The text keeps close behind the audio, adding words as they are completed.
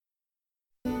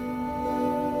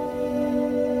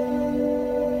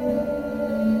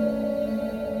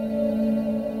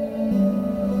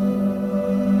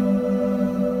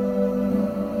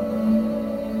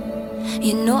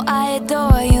You know I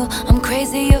adore you, I'm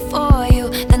crazier for you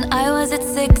than I was at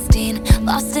 16.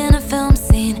 Lost in a film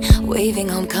scene, waving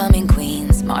homecoming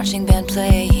queens, marching band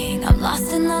playing. I'm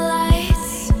lost in the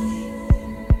lights,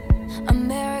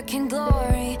 American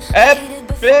glory.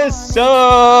 Episode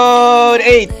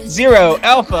 80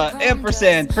 Alpha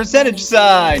ampersand percentage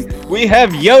sign. We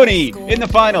have Yoni in the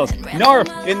finals, Narf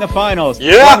in the finals.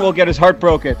 Yeah. One will get his heart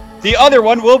broken. The other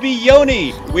one will be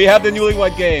Yoni. We have the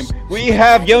Newlywed Game. We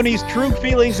have Yoni's true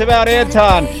feelings about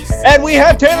Anton. And we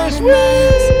have Taylor Swift!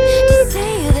 To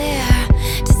see you there,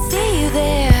 to see you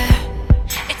there.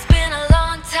 It's been a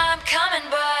long time coming,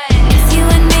 but it's you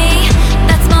and me,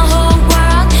 that's my whole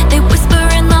world. They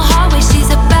whisper in the hallway, she's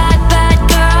a bad, bad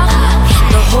girl.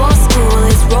 The whole school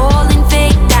is rolling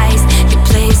fake dice. You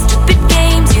play stupid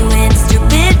games, you win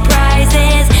stupid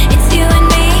prizes. It's you and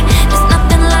me, there's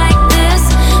nothing like this.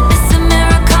 Miss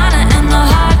Americana and the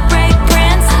Heartbreak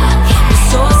Prince.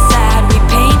 We're so sad, we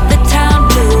paint the town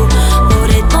blue.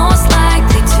 Voted most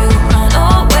likely to run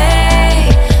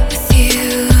away with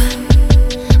you.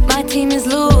 My team is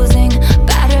losing,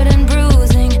 battered and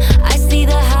bruising. I see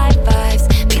the high fives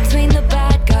between the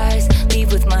bad guys.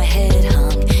 Leave with my head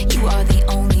hung. You are the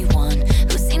only one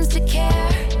who seems to care.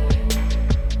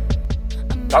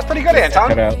 That was pretty good, Anton.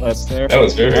 Cut out less there. That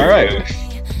was very All right.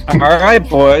 good. All right,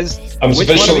 boys. I'm Which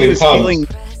one of you sufficiently is feeling?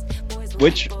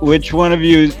 Which one of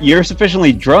you? You're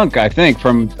sufficiently drunk, I think,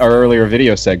 from our earlier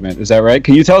video segment. Is that right?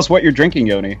 Can you tell us what you're drinking,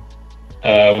 Yoni?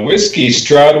 Whiskey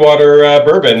Stroudwater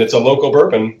bourbon. It's a local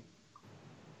bourbon.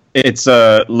 It's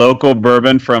a local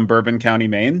bourbon from Bourbon County,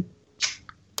 Maine.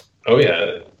 Oh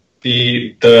yeah.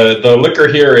 The liquor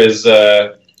here is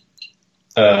on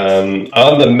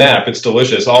the map. It's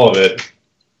delicious, all of it.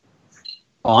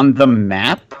 On the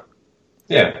map?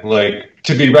 Yeah, like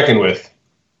to be reckoned with.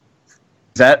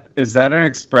 Is that an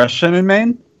expression in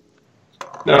Maine?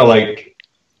 No, like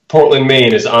Portland,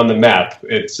 Maine is on the map.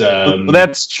 It's Well,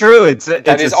 that's true. It's That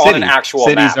a is on city. an actual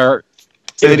cities map.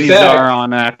 Cities fact- are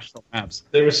on actual maps.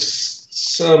 there was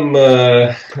some.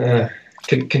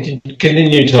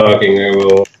 Continue talking. I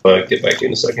will get back to you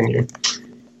in a second here.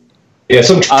 Yeah,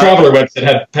 some traveler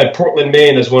website had Portland,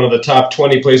 Maine as one of the top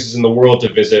 20 places in the world to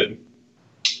visit.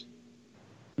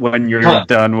 When you're Huh.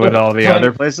 done with all the Huh.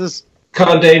 other places.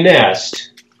 Condé Nast.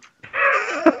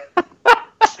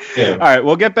 Yeah. All right,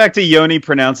 we'll get back to Yoni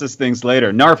pronounces things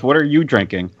later. Narf, what are you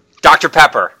drinking? Dr.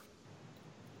 Pepper.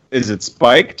 Is it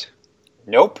spiked?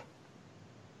 Nope.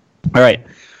 All right.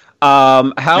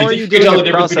 How are you tell the doing at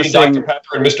difference between processing? Dr.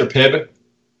 Pepper and Mr.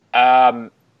 Pibb?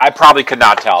 I probably could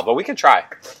not tell, but we could try.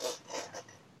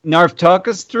 Narf, talk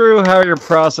us through how you're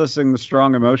processing the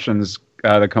strong emotions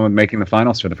that come with making the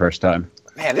finals for the first time.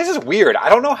 Man, this is weird. I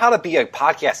don't know how to be a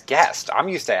podcast guest. I'm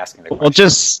used to asking the Well,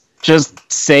 questions.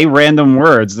 just say random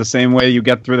words the same way you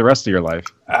get through the rest of your life.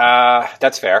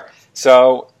 That's fair.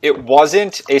 So it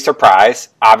wasn't a surprise.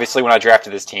 Obviously, when I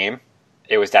drafted this team,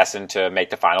 it was destined to make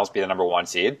the finals, be the number 1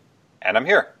 seed, and I'm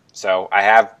here. So I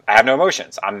have no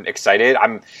emotions. I'm excited.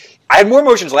 I had more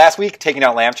emotions last week taking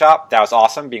out Lamb Chop. That was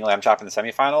awesome, being Lamb Chop in the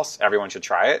semifinals. Everyone should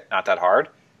try it. Not that hard.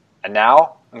 And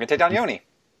now I'm going to take down Yoni.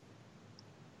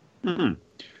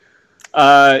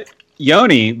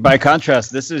 Yoni, by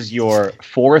contrast, this is your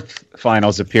 4th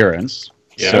finals appearance.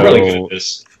 Yeah, so I'm really good at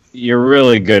this. You're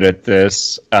really good at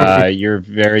this. You're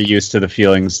very used to the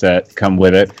feelings that come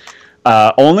with it.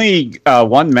 Only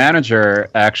one manager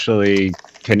actually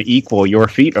can equal your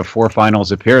feat of 4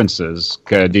 finals appearances.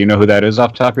 Do you know who that is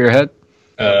off the top of your head?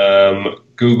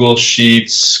 Google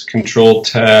Sheets, Control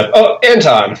Tab. Oh,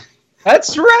 Anton.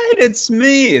 That's right. It's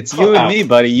me. It's you and me,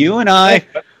 buddy. You and I.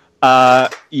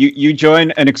 You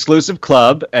join an exclusive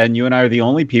club, and you and I are the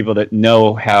only people that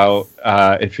know how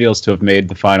it feels to have made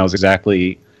the finals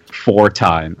exactly 4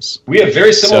 times. We have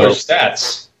very similar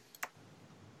stats.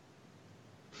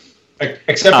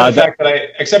 Except for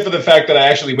the fact that I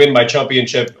actually win my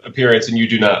championship appearance, and you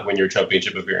do not win your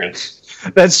championship appearance.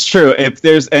 That's true. If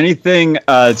there's anything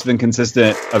that's been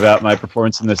consistent about my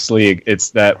performance in this league, it's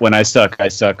that when I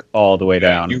suck all the way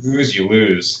down. You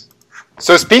lose.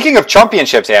 So speaking of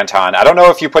championships, Anton, I don't know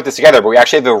if you put this together, but we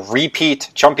actually have a repeat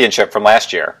championship from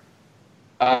last year.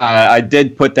 I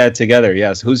did put that together,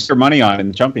 yes. Who's your money on in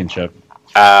the championship?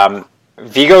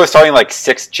 Vigo is starting like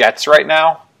 6 Jets right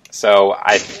now, so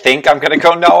I think I'm going to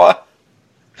go Noah.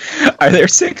 Are there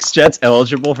 6 Jets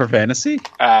eligible for fantasy?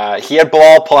 He had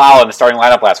Bilal Palau in the starting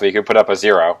lineup last week who put up a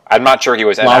 0. I'm not sure he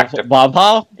was inactive.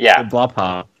 Blobhall? Yeah.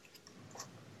 Blobhall.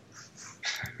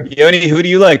 Yoni, who do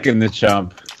you like in the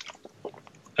chump?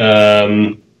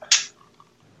 Let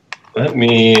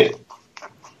me...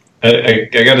 I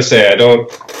gotta say, I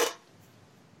don't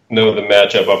know the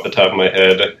matchup off the top of my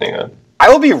head. Hang on. I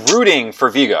will be rooting for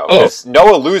Vigo. Because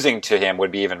Noah losing to him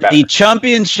would be even better. The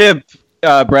championship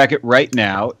bracket right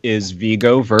now is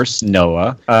Vigo versus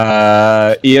Noah.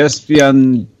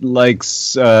 ESPN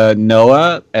likes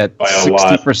Noah at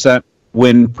 60%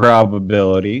 win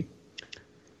probability.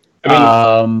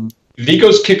 I mean,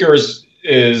 Vigo's kicker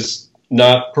is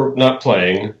not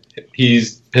playing.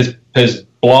 His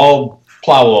Blau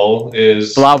Powell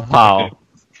is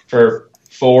for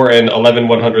 4 and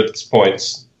 11/100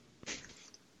 points.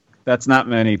 That's not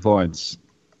many points.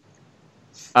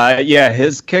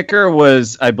 His kicker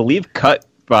was, I believe, cut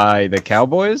by the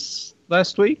Cowboys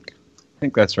last week. I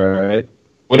think that's right.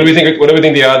 What do we think? What do we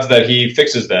think the odds that he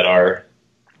fixes that are?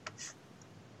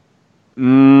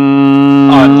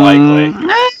 Unlikely.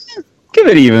 Give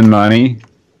it even money.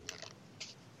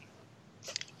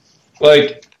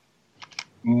 Like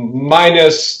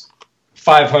minus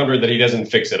 500 that he doesn't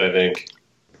fix it, I think.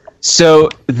 So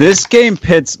this game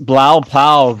pits Blau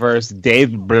Powell versus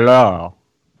Dave Blau.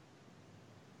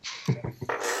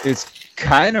 It's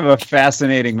kind of a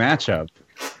fascinating matchup.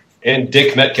 And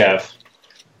Dick Metcalf.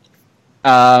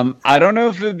 I don't know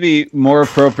if it would be more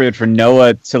appropriate for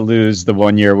Noah to lose the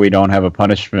 1 year we don't have a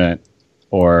punishment,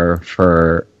 or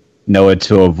for Noah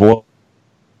to avoid.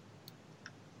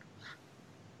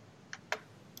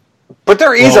 But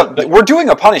there is we're doing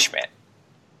a punishment.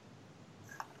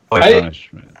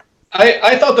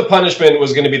 I thought the punishment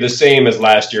was going to be the same as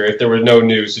last year if there were no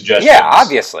new suggestions. Yeah,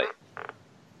 obviously.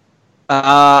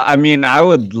 I mean, I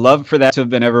would love for that to have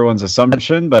been everyone's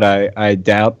assumption, but I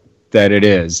doubt that it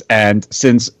is. And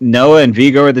since Noah and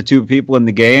Vigo are the two people in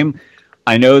the game,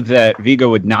 I know that Vigo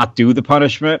would not do the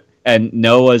punishment, and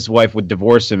Noah's wife would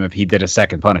divorce him if he did a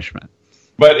second punishment.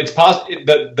 But it's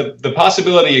the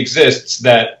possibility exists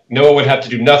that Noah would have to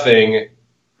do nothing,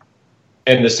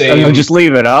 and the same. Just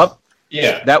leave it up.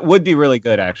 Yeah, that would be really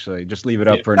good. Actually, just leave it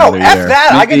up for another year. No, F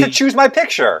that. I get to choose my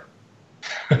picture.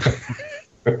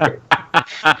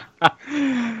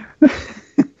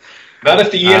 Not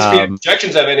if the ESPN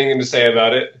projections have anything to say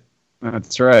about it.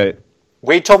 That's right.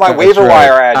 Wait till my waiver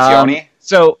wire ads, Yoni.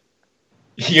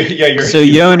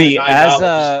 Yoni,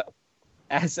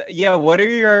 what are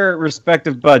your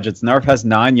respective budgets? Narf has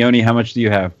 9. Yoni, how much do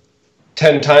you have?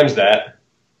 10 times that.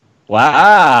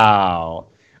 Wow.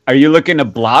 Are you looking to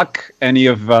block any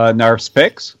of Narf's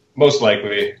picks? Most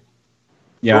likely.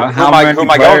 Yeah. Who am I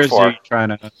going for? Are you trying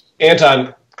to?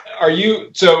 Anton, are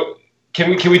you? So can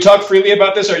we talk freely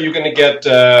about this? Or are you going to get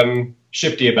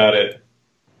shifty about it?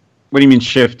 What do you mean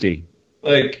shifty?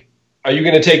 Like, are you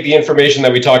going to take the information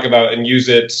that we talk about and use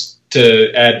it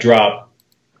to add drop?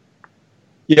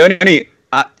 Yoni,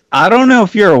 I don't know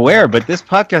if you're aware, but this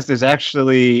podcast is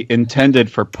actually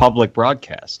intended for public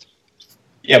broadcast.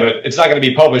 Yeah, but it's not going to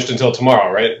be published until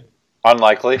tomorrow, right?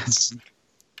 Unlikely. It's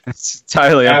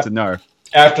entirely up to Narf.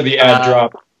 After the ad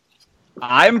drop.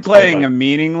 I'm playing a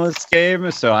meaningless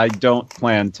game, so I don't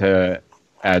plan to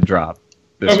ad drop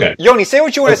this week. Yoni, say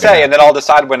what you want to say, and then I'll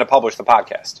decide when to publish the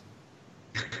podcast.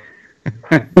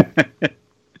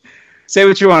 Say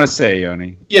what you want to say,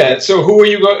 Yoni. Yeah. So who are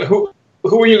you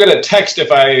going to text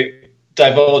if I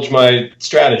divulge my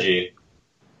strategy?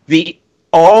 The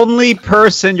only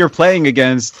person you're playing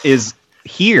against is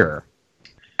here.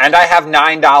 And I have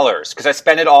 $9 because I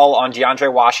spent it all on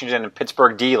DeAndre Washington and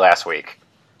Pittsburgh D last week.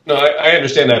 No, I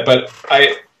understand that, but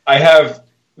I have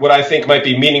what I think might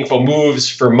be meaningful moves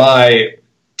for my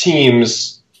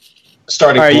team's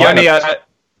starting lineup. Yoni,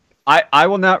 I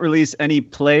will not release any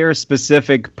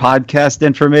player-specific podcast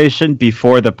information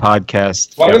before the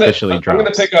podcast officially drops.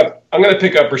 I'm going to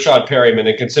pick up Rashad Perryman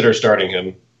and consider starting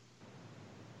him.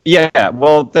 Yeah,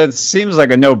 well, that seems like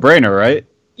a no-brainer, right?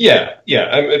 Yeah.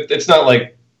 It's not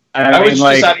like I was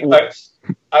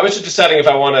just deciding if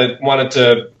I wanted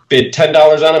to bid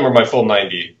 $10 on him or my full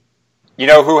 $90. You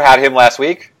know who had him last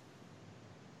week?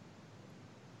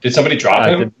 Did somebody drop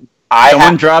him? I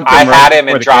had him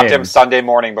and dropped him Sunday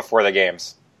morning before the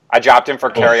games. I dropped him for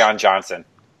Kerryon Johnson.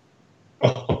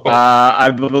 I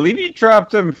believe you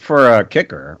dropped him for a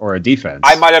kicker or a defense.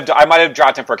 I might have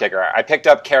dropped him for a kicker. I picked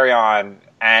up Kerryon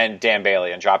and Dan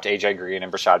Bailey and dropped AJ Green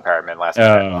and Rashad Perriman last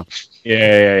week.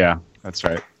 Yeah. That's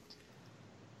right.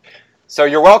 So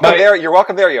you're welcome there. You're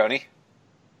welcome there, Yoni.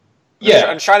 Yeah,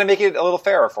 I'm trying to make it a little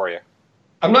fairer for you.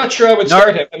 I'm not sure I would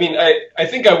start him. I mean, I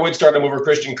think I would start him over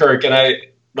Christian Kirk, and I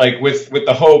with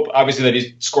the hope, obviously, that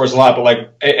he scores a lot,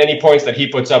 but any points that he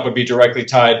puts up would be directly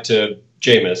tied to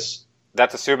Jameis.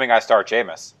 That's assuming I start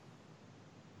Jameis.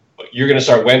 You're going to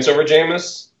start Wentz over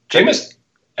Jameis? Jameis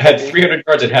had 300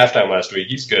 yards at halftime last week.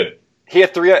 He's good. He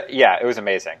had 3. Yeah, it was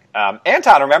amazing.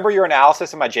 Anton, remember your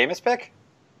analysis of my Jameis pick?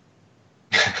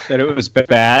 That it was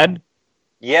bad?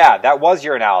 Yeah, that was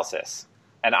your analysis.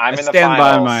 And I'm in the stand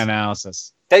finals. by my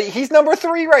analysis. He's number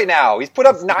 3 right now. He's put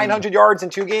up 900 yards in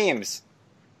 2 games.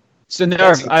 So,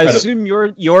 Narf, I assume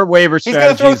your waiver He's going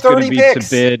to strategy throw is going 30 to be picks.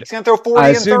 to bid. He's going to throw 40 I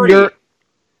and assume 30.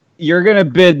 you're going to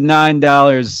bid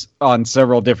 $9 on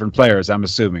several different players, I'm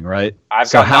assuming, right? I've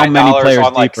so got how $9 many players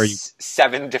on like deep are you?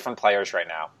 7 different players right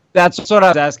now. That's what I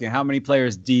was asking. How many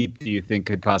players deep do you think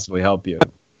could possibly help you?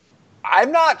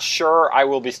 I'm not sure I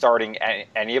will be starting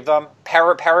any of them.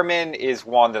 Perriman is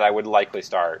one that I would likely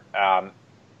start. Mike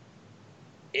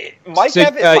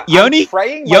Evans, Yoni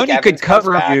Evans could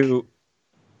cover back. you.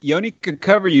 Yoni could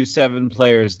cover you 7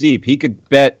 players deep. He could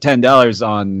bet $10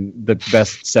 on the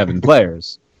best 7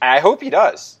 players. I hope he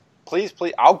does. Please.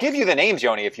 I'll give you the names,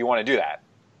 Yoni, if you want to do that.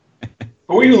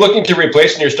 Who are you looking to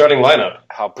replace in your starting lineup?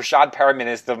 Brashad Perriman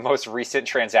is the most recent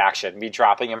transaction. Me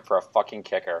dropping him for a fucking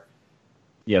kicker.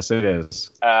 Yes, it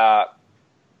is. My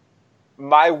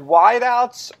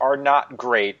wideouts are not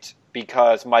great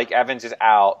because Mike Evans is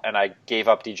out and I gave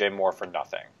up DJ Moore for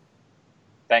nothing.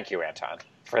 Thank you, Anton,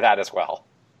 for that as well.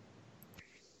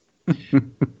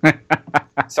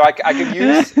 So I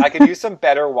could use some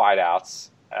better wideouts.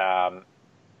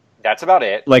 That's about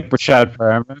it. Like Brashad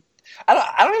Perriman. I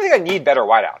don't even think I need better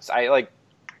wideouts.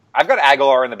 I've got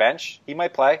Aguilar in the bench. He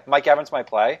might play. Mike Evans might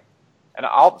play, and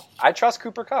I trust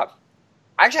Cooper Kupp.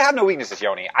 I actually have no weaknesses,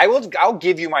 Yoni. I'll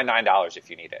give you my $9 if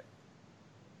you need it.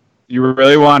 You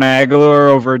really want Aguilar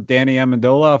over Danny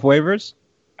Amendola off waivers?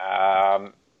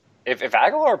 If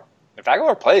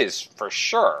Aguilar plays for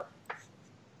sure.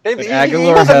 He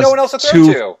Aguilar doesn't have has no one else to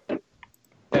throw to.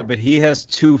 Yeah, but he has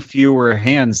 2 fewer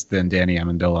hands than Danny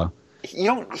Amendola. He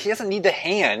doesn't need the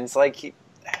hands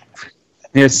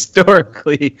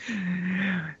Historically,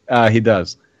 he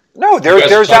does. No,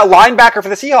 there's that linebacker for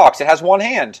the Seahawks. It has 1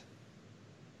 hand.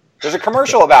 There's a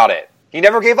commercial about it. He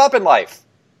never gave up in life.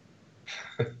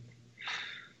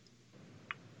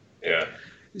 Yeah.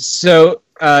 So,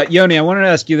 Yoni, I wanted to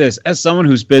ask you this. As someone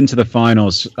who's been to the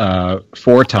finals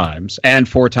 4 times, and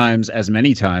 4 times as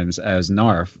many times as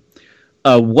Narf,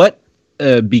 what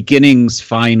beginnings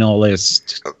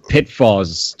finalist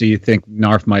pitfalls do you think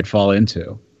Narf might fall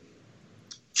into?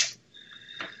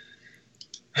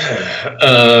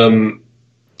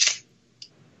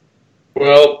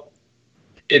 Well,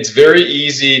 it's very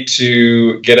easy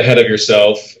to get ahead of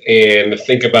yourself and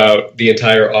think about the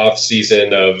entire off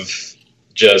season of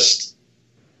just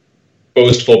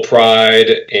boastful pride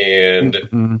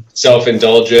and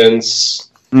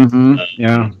self-indulgence. Mm-hmm.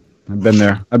 Yeah, I've been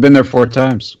there. I've been there 4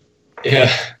 times.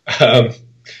 Yeah.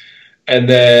 And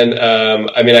then,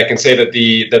 I can say that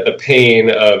the pain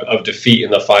of defeat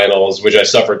in the finals, which I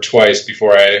suffered twice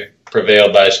before I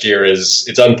prevailed last year,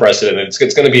 it's unprecedented.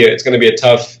 It's going to be a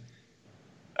tough,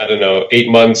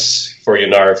 8 months for you,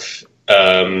 Narf,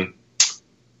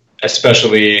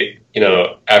 especially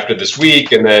after this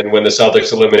week, and then when the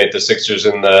Celtics eliminate the Sixers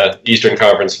in the Eastern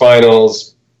Conference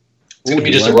Finals. It's going to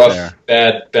be just a rough,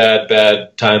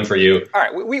 bad time for you. All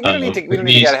right, we don't need to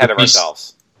get ahead of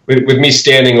ourselves. With me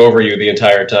standing over you the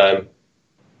entire time.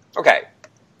 Okay,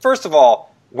 first of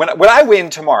all, when I win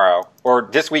tomorrow or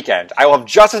this weekend, I will have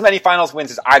just as many finals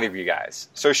wins as either of you guys.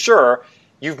 So sure,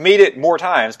 you've made it more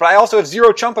times, but I also have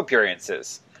 0 chump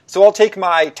appearances. So I'll take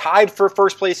my tied for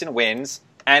first place in wins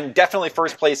and definitely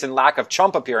first place in lack of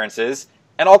chump appearances,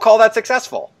 and I'll call that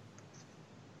successful.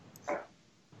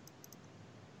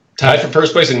 Tied for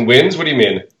first place in wins? What do you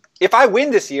mean? If I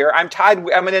win this year, I'm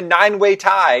in a 9-way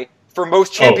tie for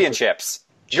most championships.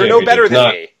 You're no better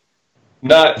than me.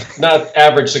 Not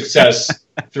average success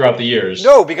throughout the years.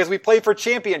 No, because we play for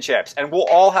championships, and we'll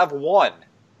all have 1.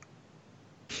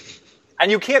 And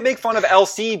you can't make fun of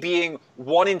LC being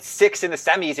 1-6 in the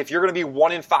semis if you're going to be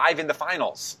 1-5 in the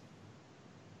finals.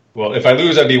 Well, if I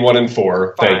lose, I'd be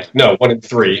 1-4. Fine. No,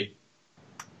 1-3.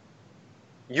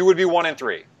 You would be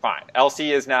 1-3. Fine.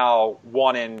 LC is now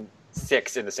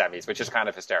 1-6 in the semis, which is kind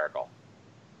of hysterical.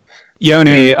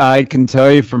 Yoni, I can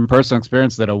tell you from personal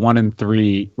experience that a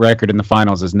 1-3 record in the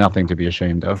finals is nothing to be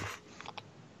ashamed of.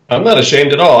 I'm not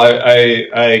ashamed at all.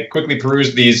 I quickly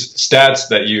perused these stats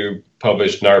that you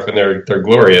published, Narf, and they're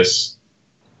glorious.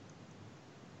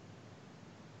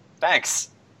 Thanks.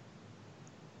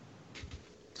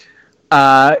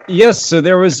 Yes, so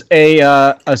there was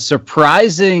a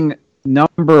surprising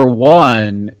number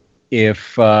 1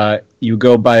 if you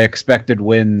go by expected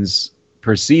wins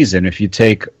per season, if you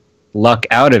take luck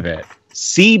out of it.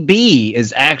 CB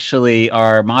is actually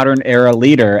our modern era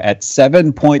leader at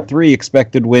 7.3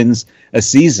 expected wins a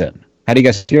season. How do you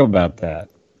guys feel about that?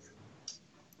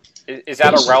 Is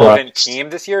that a relevant team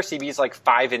this year? CB's like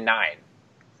 5-9.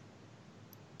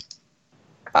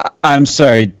 I'm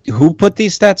sorry. Who put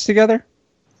these stats together?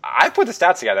 I put the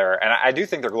stats together, and I do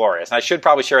think they're glorious. And I should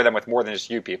probably share them with more than just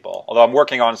you people. Although I'm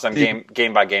working on some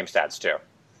game by game stats too.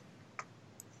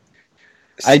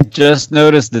 I just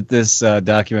noticed that this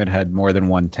document had more than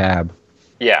one tab.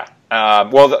 Yeah.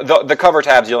 Well, the cover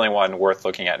tab's the only one worth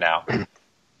looking at now.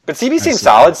 But CB seems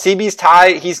solid.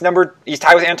 CB's he's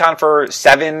tied with Anton for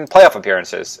 7 playoff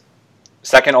appearances,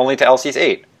 second only to LC's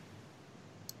 8.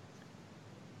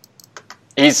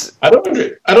 I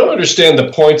don't understand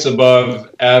the points above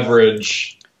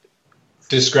average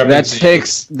discrepancy.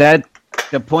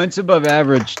 The points above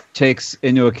average takes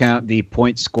into account the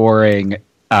point scoring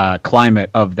climate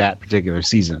of that particular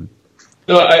season.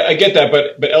 No, I get that,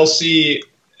 but LC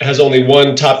has only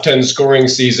one top 10 scoring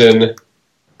season.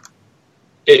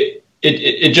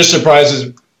 It just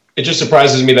surprises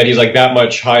me that he's like that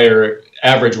much higher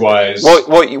average wise.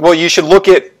 Well, you should look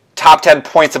at top 10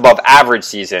 points above average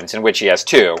seasons in which he has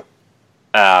 2.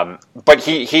 But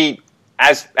he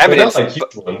as evidence, not like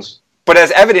huge ones. But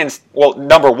as evidence, well,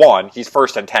 number 1, he's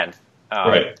first and 10th.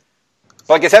 Right. But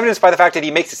like it's evidenced by the fact that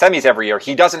he makes the semis every year.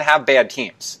 He doesn't have bad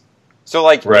teams. So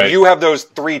like you have those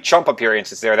 3 chump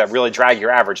appearances there that really drag your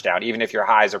average down, even if your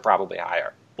highs are probably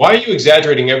higher. Why are you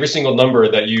exaggerating every single number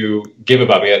that you give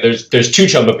about me? There's 2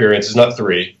 chump appearances, not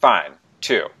 3. Fine,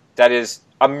 2. That is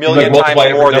a million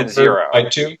times more than 0. By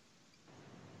 2.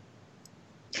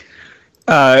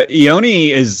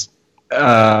 Ioni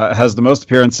has the most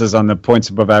appearances on the points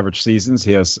above average seasons.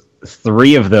 He has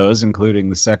 3 of those, including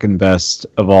the second best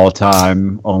of all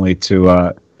time, only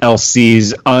to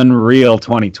LC's unreal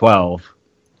 2012.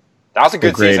 That was a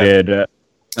good season.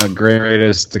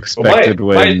 Greatest expected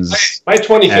wins. My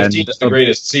 2015 is the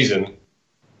greatest season.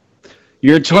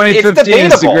 Your 2015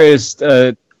 is the greatest.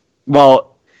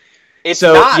 It's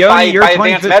so not Yoni, your by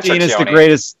 2015 is the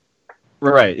greatest.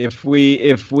 Right. If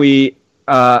we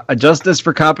adjust this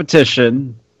for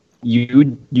competition,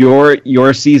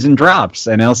 your season drops,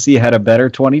 and LC had a better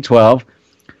 2012.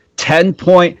 10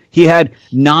 point. He had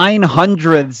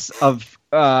 900ths of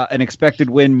an expected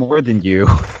win more than you,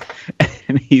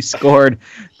 and he scored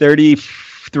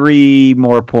 33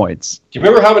 more points. Do you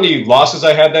remember how many losses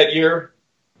I had that year?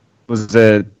 Was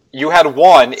it? You had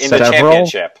 1 in the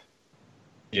championship.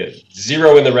 Yeah,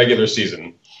 0 in the regular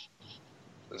season.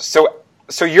 So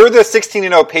you're the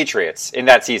 16-0 Patriots in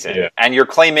that season, and you're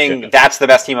claiming that's the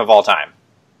best team of all time.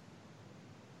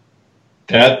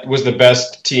 That was the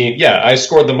best team. Yeah, I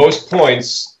scored the most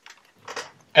points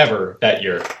ever that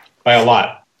year by a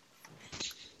lot.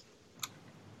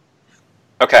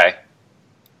 Okay.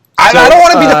 I don't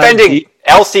want to be defending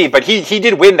LC, but he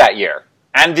did win that year,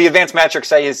 and the advanced metrics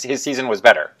say his season was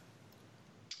better.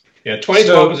 Yeah,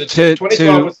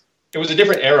 2012 it was a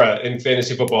different era in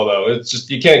fantasy football, though. It's just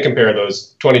you can't compare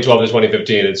those 2012 to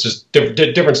 2015. It's just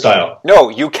different style. No,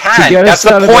 you can. That's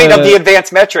the point of the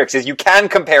advanced metrics is you can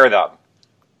compare them.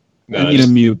 No, I need a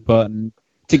mute button.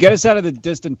 To get us out of the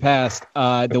distant past,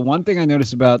 the one thing I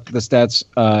noticed about the stats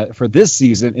for this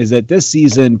season is that this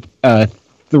season,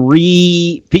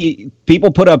 3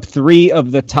 people put up 3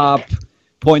 of the top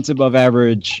points above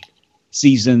average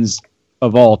seasons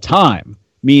of all time.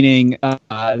 Meaning,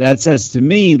 that says to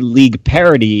me, league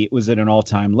parity was at an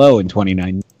all-time low in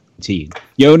 2019.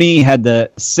 Yoni had the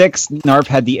 6th, Narp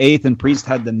had the 8th, and Priest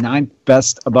had the 9th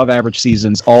best above-average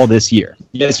seasons all this year.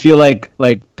 You guys feel like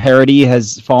parity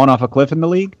has fallen off a cliff in the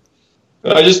league?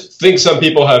 I just think some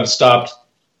people have stopped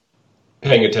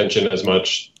paying attention as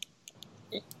much.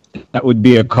 That would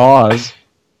be a cause.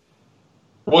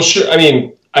 Well, sure. I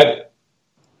mean,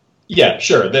 yeah,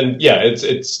 sure. Then, yeah,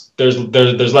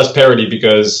 there's less parity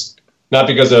not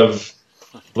because of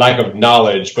lack of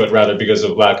knowledge, but rather because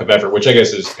of lack of effort, which I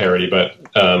guess is parity. But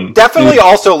definitely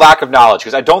also lack of knowledge,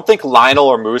 because I don't think Lionel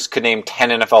or Moose could name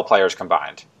 10 NFL players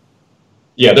combined.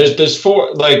 Yeah, there's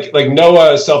 4. Like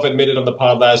Noah self-admitted on the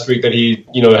pod last week that he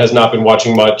has not been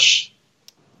watching much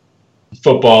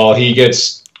football. He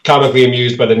gets comically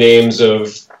amused by the names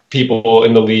of people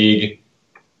in the league.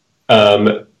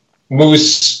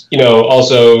 Moose,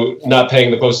 also not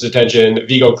paying the closest attention.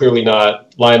 Vigo clearly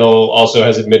not. Lionel also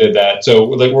has admitted that. So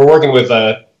we're working with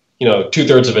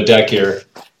 2/3 of a deck here.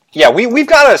 Yeah, we've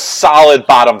got a solid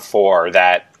bottom 4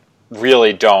 that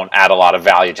really don't add a lot of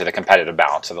value to the competitive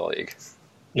balance of the league.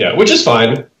 Yeah, which is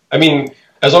fine. I mean,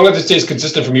 as long as it stays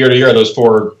consistent from year to year, those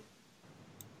 4.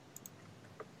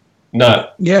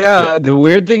 Yeah, the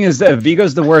weird thing is that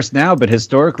Vigo's the worst now, but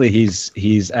historically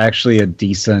he's actually a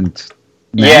decent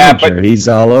manager. Yeah, but he's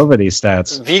all over these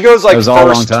stats. Vigo's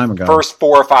first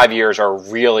 4 or 5 years are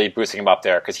really boosting him up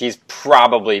there because he's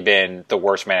probably been the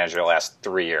worst manager the last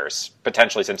 3 years,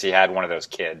 potentially since he had one of those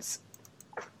kids.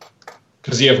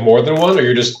 Does he have more than one, or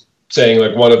you're just saying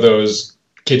like one of those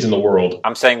kids in the world?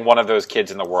 I'm saying one of those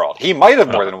kids in the world. He might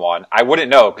have more than one. I wouldn't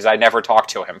know because I never talked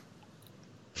to him.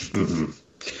 Mm-hmm.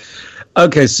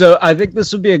 Okay, so I think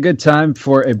this would be a good time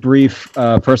for a brief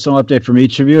personal update from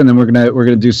each of you, and then we're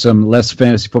gonna do some less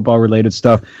fantasy football related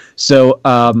stuff. So,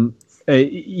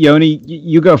 Yoni,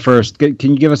 you go first. Can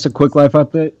you give us a quick life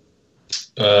update?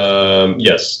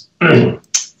 Yes.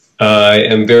 I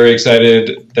am very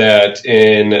excited that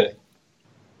in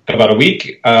about a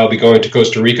week I'll be going to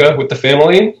Costa Rica with the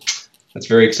family. That's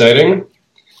very exciting,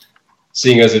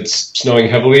 seeing as it's snowing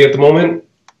heavily at the moment.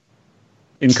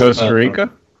 In Costa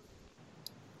Rica?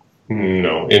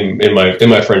 No, in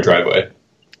my front driveway.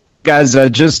 Guys, I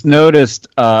just noticed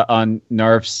on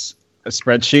Narf's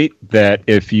spreadsheet that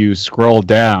if you scroll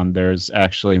down, there's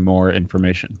actually more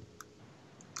information.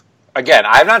 Again,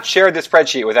 I have not shared this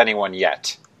spreadsheet with anyone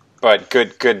yet, but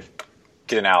good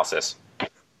analysis.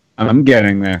 I'm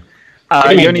getting there.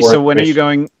 Yoni, so when are you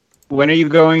going? When are you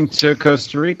going to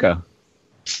Costa Rica?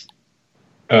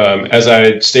 As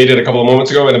I stated a couple of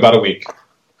moments ago, in about a week.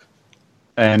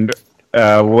 And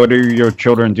what do your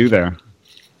children do there?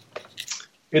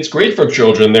 It's great for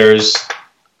children. There's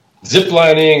zip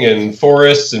lining and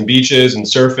forests and beaches and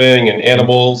surfing and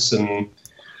animals and.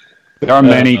 There are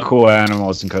many cool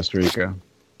animals in Costa Rica.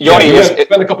 Yoni, we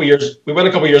went a couple years. We went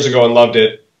a couple years ago and loved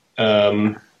it,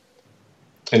 and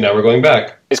now we're going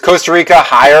back. Is Costa Rica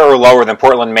higher or lower than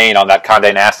Portland, Maine on that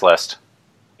Condé Nast list?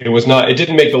 It was not. It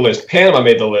didn't make the list. Panama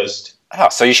made the list. Oh,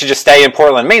 so you should just stay in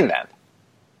Portland, Maine then.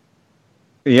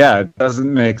 Yeah, it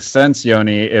doesn't make sense,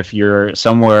 Yoni, if you're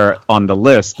somewhere on the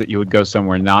list that you would go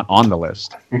somewhere not on the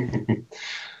list.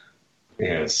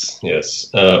 Yes.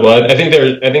 Well, I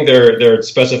think they're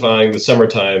specifying the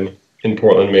summertime in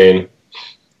Portland, Maine,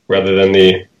 rather than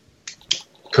the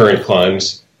current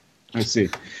climes. I see.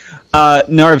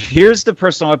 Narv, here's the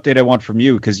personal update I want from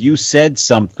you, because you said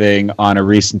something on a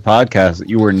recent podcast that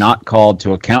you were not called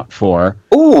to account for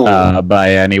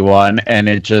by anyone, and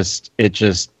it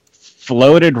just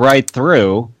floated right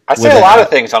through. I say a lot of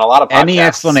things on a lot of podcasts. Any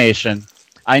explanation.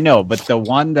 I know, but the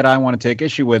one that I want to take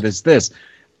issue with is this.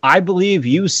 I believe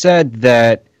you said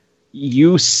that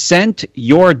you sent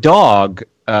your dog,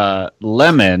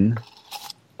 Lemon,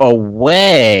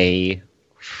 away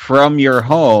from your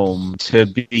home to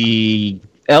be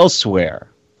elsewhere.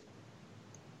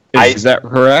 Is that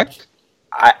correct?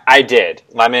 I did.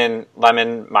 Lemon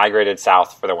migrated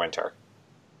south for the winter.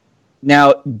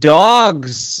 Now,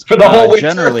 dogs For the whole winter.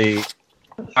 generally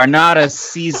are not a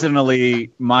seasonally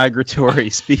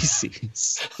migratory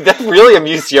species. That really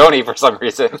amused Yoni for some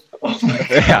reason.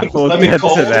 Yeah, we'll get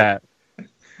to that.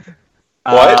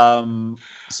 What?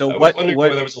 So what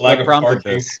prompted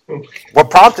this? What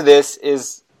prompted this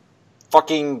is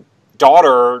fucking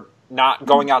daughter not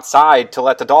going outside to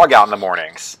let the dog out in the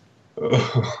mornings.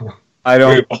 I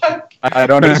don't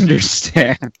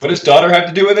understand. What does daughter have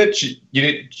to do with it?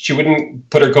 She wouldn't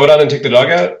put her coat on and take the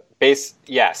dog out?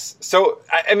 Yes. So,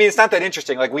 I mean, it's not that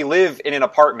interesting. Like, we live in an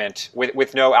apartment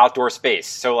with no outdoor space.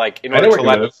 So, like, in order to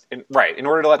let the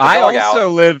dog out.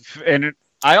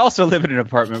 I also live in an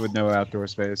apartment with no outdoor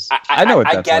space. I know what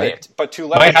that's like. I get it. But to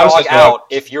let the dog out,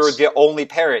 if you're the only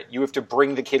parent, you have to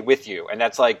bring the kid with you. And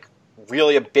that's, like,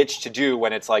 really a bitch to do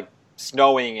when it's, like,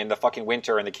 snowing in the fucking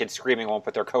winter and the kid's screaming won't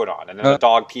put their coat on. And then the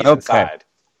dog pees inside.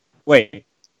 Wait.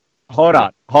 Hold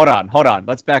on.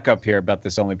 Let's back up here about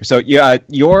this only. So,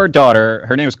 your daughter,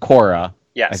 her name is Cora.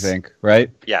 Yes. I think,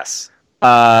 right? Yes.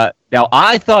 Now,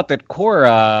 I thought that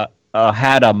Cora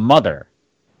had a mother.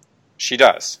 She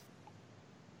does.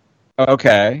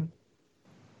 Okay.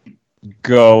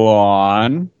 Go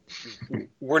on.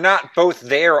 We're not both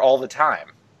there all the time.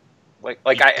 Like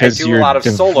I do a lot of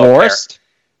divorced? solo care.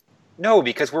 No,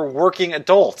 because we're working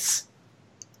adults.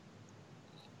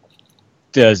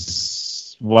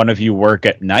 Does one of you work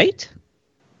at night?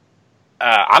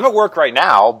 I'm at work right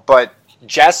now, but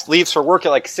Jess leaves for work at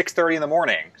like 6:30 in the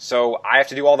morning, so I have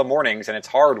to do all the mornings, and it's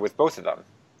hard with both of them.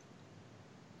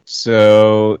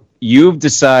 So you've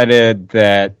decided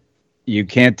that you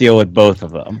can't deal with both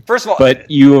of them. First of all, but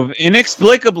you have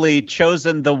inexplicably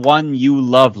chosen the one you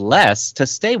love less to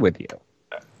stay with you.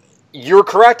 You're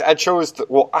correct. I chose.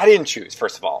 I didn't choose.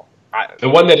 First of all, the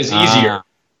one that is easier.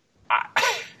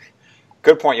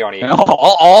 Good point, Yoni.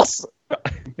 Also,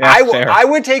 I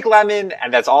would take Lemon,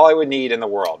 and that's all I would need in the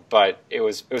world. But it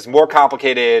was more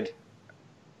complicated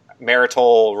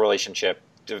marital relationship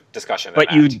discussion.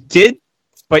 But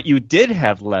you did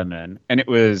have Lemon, and it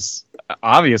was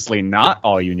obviously not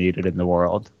all you needed in the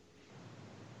world.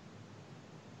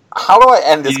 How do I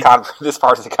end this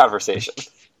part of the conversation?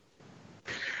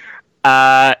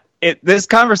 This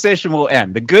conversation will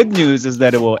end. The good news is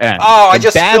that it will end. Oh, I The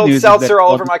just bad spilled news is that seltzer it all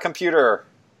will- over my computer.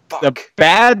 The Fuck.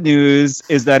 bad news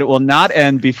is that it will not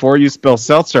end before you spill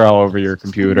seltzer all over your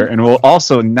computer, and it will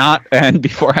also not end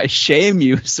before I shame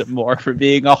you some more for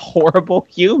being a horrible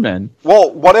human. Well,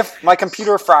 what if my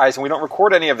computer fries and we don't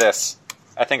record any of this?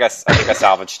 I think I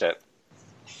salvaged it.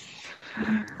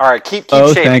 All right, keep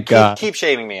Oh, shaming. thank God. Keep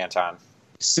shaming me, Anton.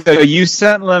 So you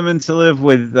sent Lemon to live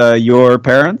with your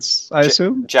parents, I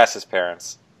assume? Jess's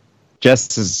parents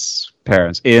Jess's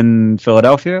parents in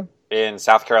Philadelphia? in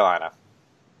South Carolina.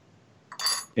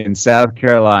 In South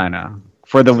Carolina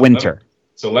for the winter.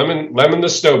 So Lemon the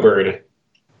Snowbird.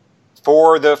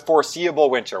 For the foreseeable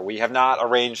winter. We have not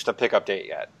arranged a pickup date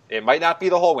yet. It might not be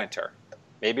the whole winter.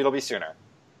 Maybe it'll be sooner.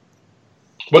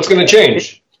 What's going to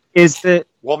change? Is it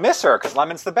We'll miss her because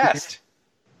Lemon's the best.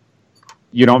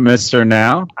 you don't miss her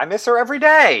now? I miss her every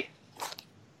day.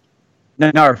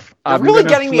 Narf, You're I'm really gonna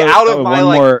getting me float, out of my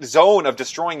one more. zone of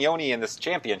destroying Yoni in this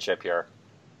championship here.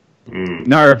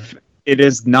 Narf, it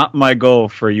is not my goal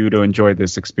for you to enjoy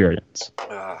this experience.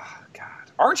 Oh, God.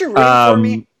 Aren't you rooting for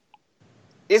me?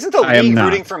 Isn't the I am league not.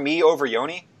 rooting for me over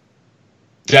Yoni?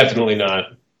 Definitely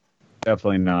not.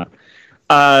 Definitely not.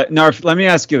 Narf, let me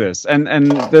ask you this, and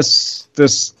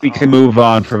this we can move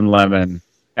on from Lemon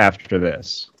after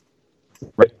this.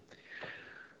 Right.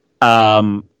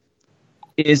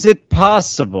 Is it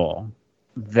possible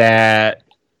that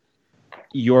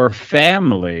your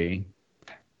family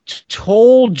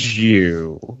told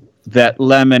you that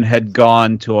Lemon had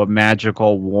gone to a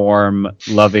magical, warm,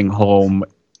 loving home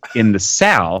in the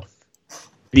South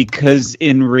because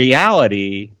in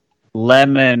reality,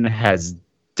 Lemon has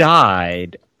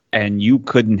died and you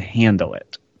couldn't handle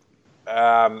it?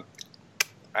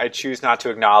 I choose not to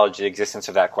acknowledge the existence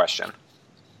of that question.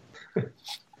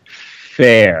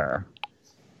 Fair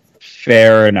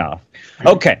enough.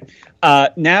 Okay.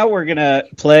 Now we're going to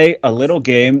play a little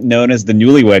game known as the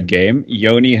Newlywed Game.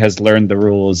 Yoni has learned the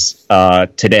rules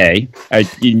today.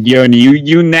 Yoni,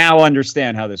 you now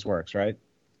understand how this works, right?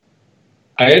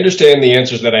 I understand the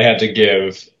answers that I had to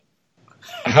give.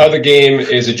 How the game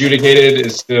is adjudicated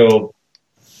is still...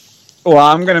 Well,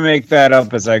 I'm going to make that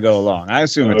up as I go along. I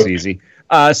assume it's Okay. easy.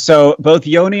 So both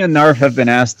Yoni and Narf have been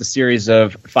asked a series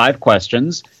of 5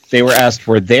 questions. They were asked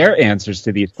for their answers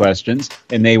to these questions,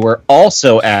 and they were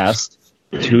also asked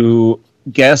to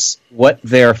guess what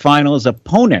their finals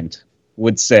opponent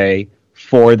would say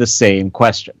for the same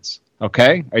questions.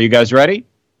 Okay? Are you guys ready?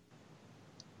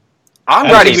 I'm I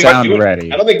don't ready. think we have to Sound do-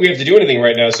 ready. I don't think we have to do anything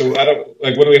right now, so I don't...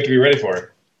 Like, what do we have to be ready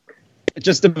for?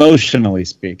 Just emotionally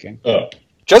speaking. Oh.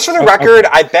 Just for the record,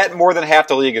 I bet more than half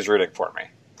the league is rooting for me.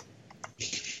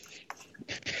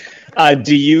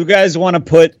 Do you guys want to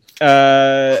put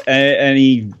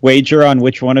any wager on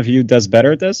which one of you does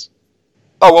better at this?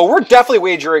 Oh, well, we're definitely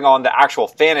wagering on the actual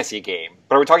fantasy game.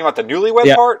 But are we talking about the newlywed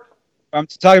Yeah. part? I'm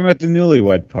talking about the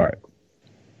newlywed part.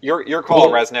 Your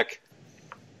call, Well- Resnick.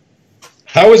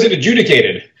 How is it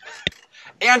adjudicated?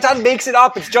 Anton makes it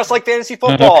up. It's just like fantasy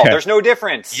football. Okay. There's no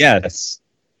difference. Yes.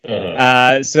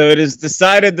 Uh-huh. So it is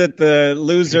decided that the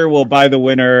loser will buy the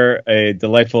winner a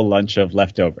delightful lunch of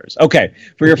leftovers. Okay,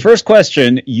 for your first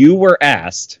question, you were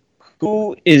asked,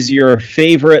 who is your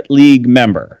favorite league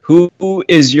member? Who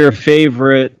is your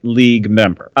favorite league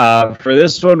member? For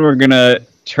this one, we're going to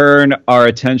turn our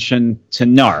attention to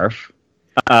Narf.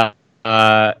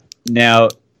 Now,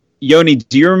 Yoni,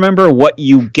 do you remember what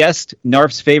you guessed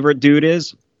Narf's favorite dude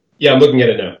is? Yeah, I'm looking at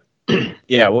it now.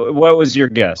 Yeah, what was your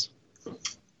guess?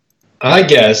 I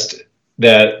guessed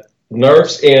that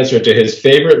Narf's answer to his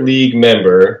favorite league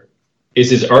member is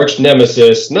his arch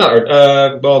nemesis,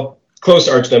 close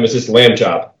arch nemesis, Lamb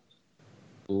Chop.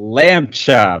 Lamb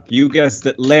Chop. You guessed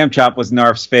that Lamb Chop was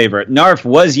Narf's favorite. Narf,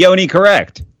 was Yoni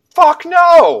correct? Fuck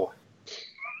no!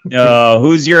 No.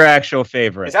 Who's your actual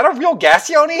favorite? Is that a real guess,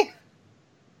 Yoni?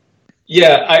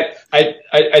 Yeah,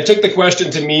 I took the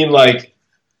question to mean like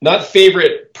not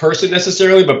favorite person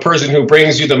necessarily, but person who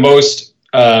brings you the most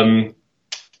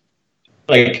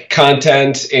like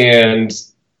content and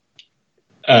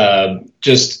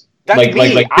just That's like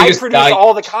me. like I produce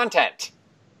all the content.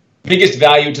 biggest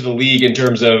value to the league in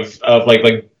terms of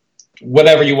like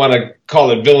whatever you want to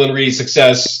call it, villainry,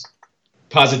 success,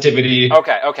 positivity.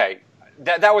 Okay.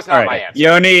 That was not All my right. answer.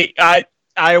 Yoni,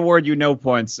 I award you no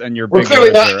points, and your We're big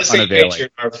clearly words not on are the same unavailing. page here,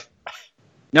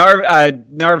 Narf.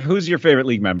 Narv, who's your favorite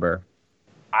league member?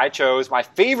 I chose my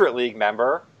favorite league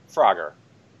member, Frogger.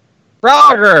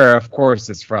 Frogger! Of course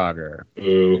it's Frogger.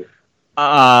 Ooh.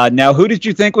 Now, who did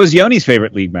you think was Yoni's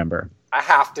favorite league member? I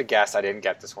have to guess I didn't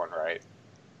get this one right.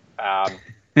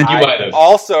 You might I have.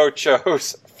 also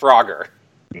chose Frogger.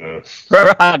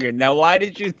 Frogger. Now, why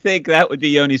did you think that would be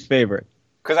Yoni's favorite?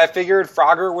 Because I figured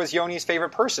Frogger was Yoni's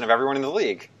favorite person of everyone in the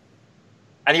league.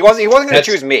 And he wasn't going to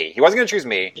choose me. He wasn't going to choose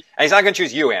me. And he's not going to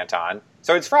choose you, Anton.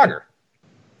 So it's Frogger.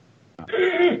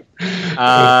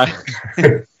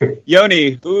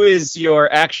 Yoni, who is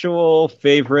your actual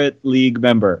favorite league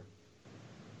member?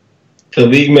 The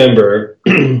league member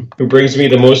who brings me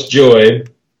the most joy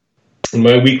in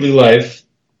my weekly life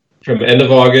from end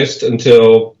of August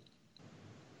until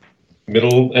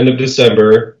end of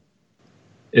December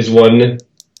is one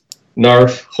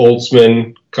Narf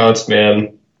Holtzman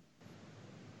Constman.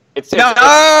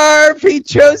 Narf, he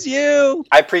chose you.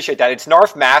 I appreciate that. It's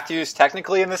Narf Matthews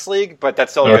technically in this league, but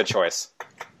that's still a good choice.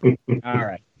 All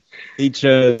right, he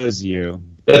chose you.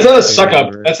 That's not a suck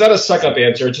up. That's not a suck up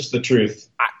answer. It's just the truth.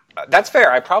 That's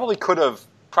fair. I probably could have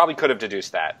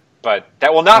deduced that, but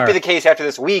that will not be the case after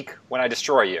this week when I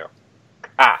destroy you.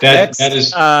 That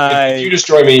is. If you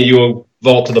destroy me, you will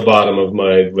vault to the bottom of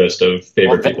my list of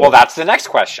favorite people. Well, that's the next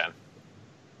question.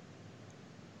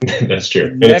 That's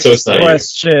true. Next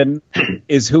question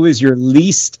is, who is your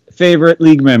least favorite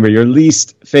league member? Your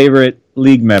least favorite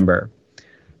league member.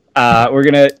 We're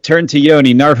going to turn to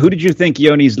Yoni. Narf, who did you think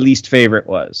Yoni's least favorite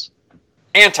was?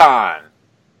 Anton.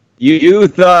 You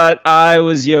thought I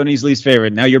was Yoni's least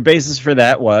favorite. Now, your basis for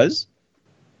that was?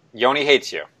 Yoni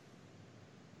hates you.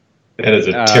 That is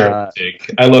a terrible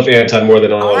take. I love Anton more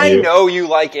than all of you. I know you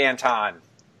like Anton.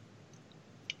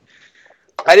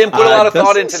 I didn't put a lot of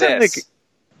thought into this.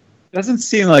 Doesn't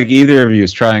seem like either of you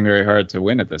is trying very hard to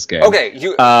win at this game. Okay,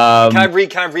 can I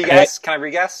re-guess? Can I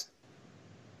re-guess?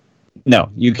 No,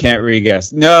 you can't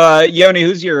re-guess. No, Yoni,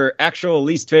 who's your actual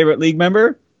least favorite league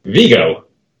member? Vigo.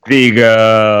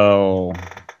 No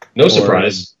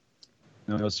surprise.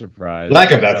 No surprise.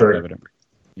 Lack of effort.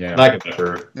 Yeah, lack of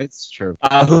effort. It's true.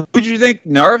 Who would you think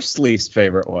Narf's least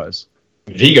favorite was?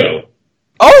 Vigo.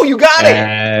 Oh, you got it!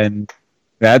 And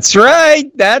that's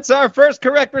right. That's our first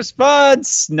correct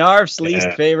response. Narf's least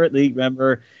favorite league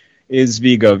member is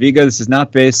Vigo. Vigo, this is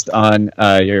not based on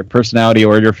your personality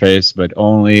or your face, but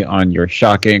only on your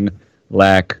shocking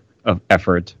lack of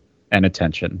effort and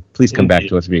attention. Please come back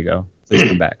to us, Vigo. Please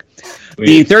come back.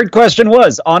 The third question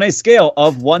was, on a scale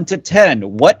of 1 to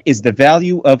 10, what is the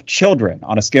value of children?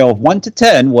 On a scale of 1 to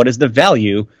 10, what is the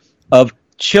value of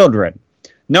children?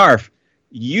 Narf,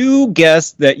 you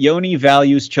guessed that Yoni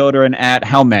values children at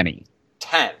how many?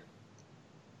 10.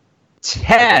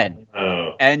 10.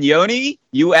 Oh. And Yoni,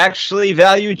 you actually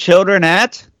value children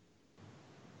at?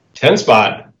 10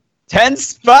 spot. 10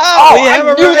 spot! Oh, we have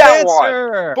I knew that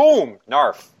answer. one! Boom!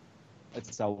 Narf.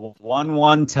 It's a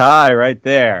 1-1 tie right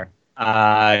there.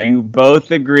 You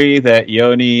both agree that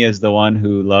Yoni is the one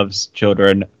who loves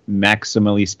children,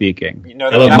 maximally speaking. You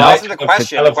know, that wasn't the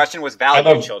question. The question was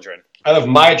value children. I love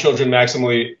my children,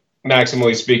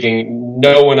 maximally speaking.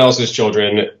 No one else's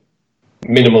children,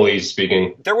 minimally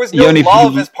speaking. There was no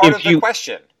love as part of the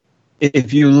question.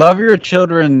 If you love your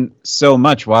children so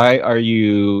much, why are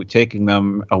you taking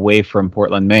them away from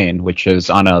Portland, Maine, which is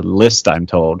on a list, I'm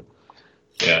told?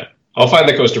 Yeah. I'll find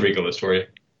the Costa Rica list for you.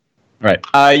 Right.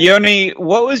 Yoni,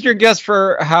 what was your guess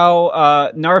for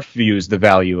how Narf views the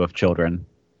value of children?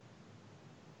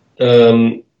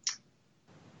 The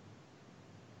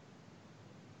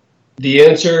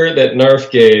answer that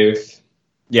Narf gave is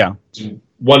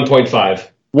 1.5.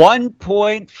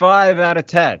 1.5 out of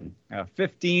 10. A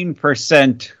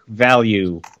 15%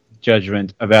 value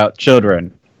judgment about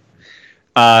children.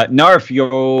 Narf,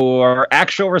 your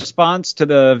actual response to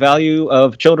the value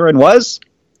of children was?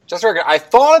 Just record. I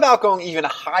thought about going even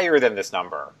higher than this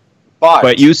number,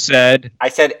 but you said? I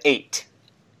said 8.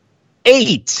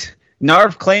 8.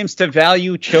 Narf claims to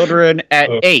value children at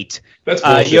 8. That's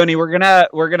bullshit. Yoni, we're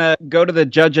gonna go to the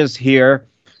judges here.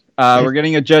 We're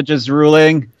getting a judge's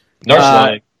ruling. Narf's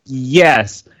lying.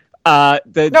 Yes.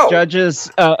 The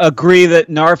judges agree that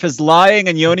Narf is lying,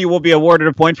 and Yoni will be awarded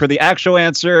a point for the actual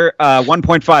answer.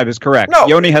 1.5 is correct. No.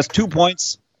 Yoni has 2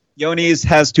 points. Yoni's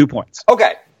has 2 points.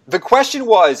 Okay. The question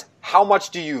was, how much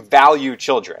do you value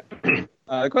children?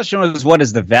 The question was, what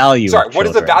is the value of children? What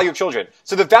is the value of children?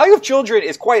 So the value of children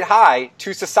is quite high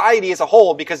to society as a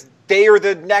whole because they are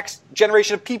the next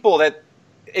generation of people that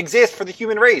exist for the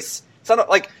human race. So,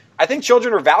 I think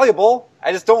children are valuable.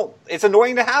 I just don't... It's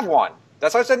annoying to have one.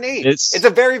 That's why I said an 8. It's a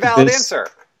very valid answer.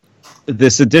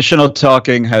 This additional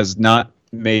talking has not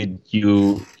made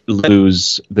you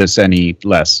lose this any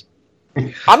less.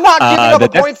 I'm not giving up a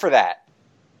point for that.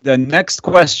 The next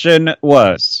question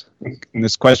was,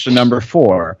 this question number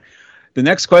 4, the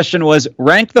next question was,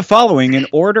 rank the following in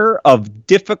order of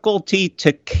difficulty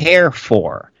to care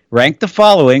for. Rank the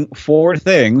following 4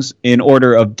 things in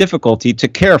order of difficulty to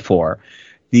care for.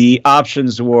 The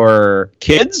options were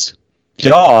kids,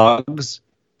 dogs,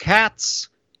 cats,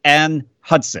 and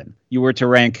Hudson. You were to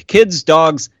rank kids,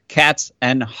 dogs, cats,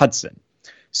 and Hudson.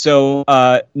 So,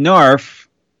 Narf,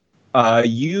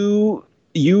 you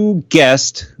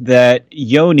guessed that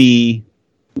Yoni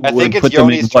I would think it's put them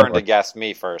in Yoni's what turn to order? guess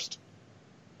me first.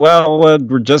 Well,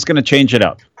 we're just going to change it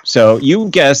up. So you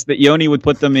guessed that Yoni would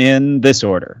put them in this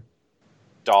order.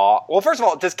 Dog. Well, first of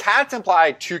all, does cats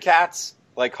imply 2 cats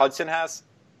like Hudson has?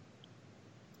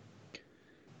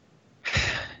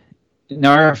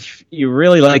 Narf, you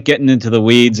really like getting into the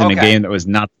weeds in a Okay. game that was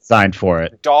not designed for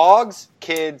it. Dogs,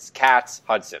 kids, cats,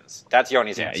 Hudsons. That's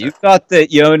Yoni's Yeah, answer. you thought that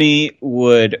Yoni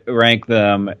would rank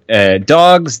them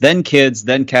dogs, then kids,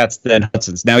 then cats, then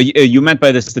Hudsons. Now, you meant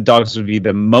by this the dogs would be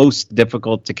the most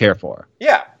difficult to care for.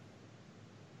 Yeah.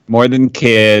 More than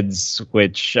kids,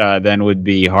 which then would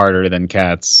be harder than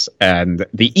cats. And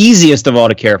the easiest of all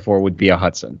to care for would be a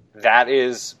Hudson. That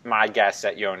is my guess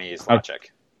at Yoni's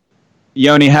logic.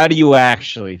 Yoni, how do you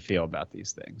actually feel about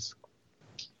these things?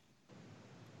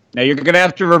 Now, you're going to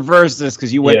have to reverse this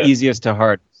because you went Yeah. easiest to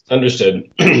hard. Understood.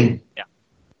 Yeah.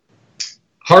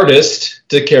 Hardest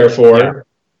to care for Yeah.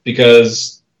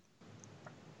 because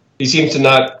he seems to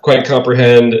not quite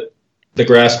comprehend the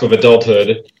grasp of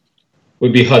adulthood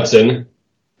would be Hudson.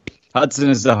 Hudson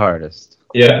is the hardest.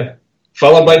 Yeah.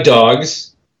 Followed by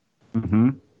dogs. Mm-hmm.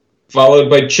 Followed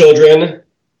by children.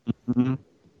 Mm-hmm.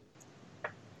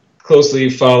 Closely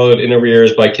followed in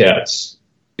arrears by cats.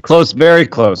 Close, very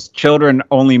close. Children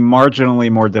only marginally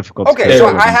more difficult to Okay, care so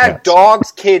for than I had cats.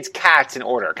 dogs, kids, cats in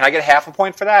order. Can I get half a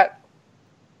point for that?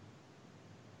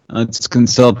 Let's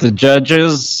consult the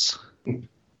judges.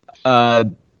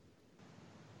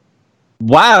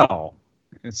 Wow.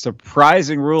 A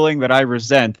surprising ruling that I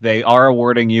resent. They are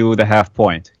awarding you the half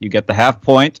point. You get the half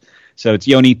point. So it's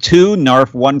Yoni 2,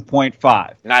 Narf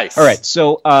 1.5. Nice. All right,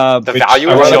 so The value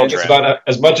of Ironically, children. it's about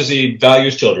as much as he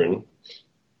values children.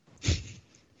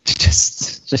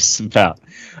 just about.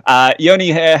 Yoni,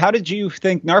 how did you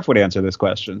think Narf would answer this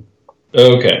question?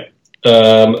 Okay.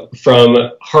 From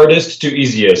hardest to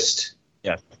easiest.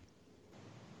 Yes.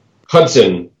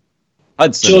 Hudson.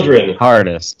 Hudson. Children.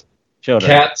 Hardest. Children.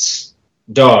 Cats.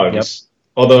 Dogs. Yep.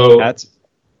 Although Cats.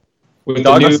 with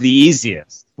Dog the is new the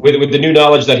easiest. with the new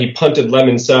knowledge that he punted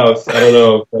Lemon South, I don't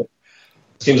know. But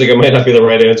seems like it might not be the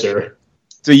right answer.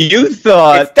 So you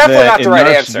thought It's definitely that not the in right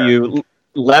Narf's answer. view,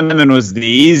 Lemon was the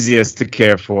easiest to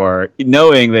care for,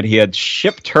 knowing that he had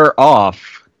shipped her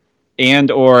off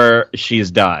and or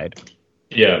she's died.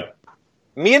 Yeah.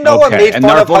 Me and Noah Okay, made and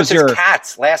fun Narf, of what was Hudson's your-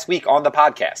 cats last week on the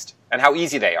podcast and how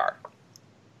easy they are.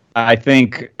 I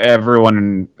think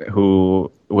everyone who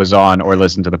was on or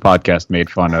listened to the podcast made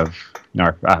fun of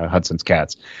Narf, Hudson's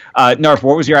cats. Narf,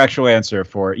 what was your actual answer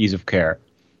for ease of care?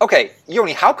 Okay,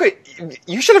 Yoni, how could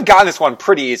you should have gotten this one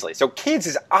pretty easily. So kids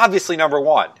is obviously number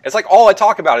 1. It's like all I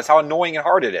talk about is how annoying and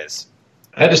hard it is.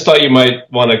 I just thought you might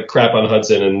want to crap on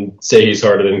Hudson and say he's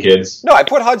harder than kids. No, I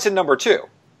put Hudson number 2.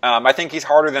 I think he's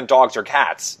harder than dogs or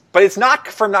cats. But it's not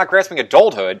from not grasping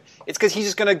adulthood. It's because he's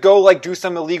just going to go like do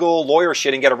some illegal lawyer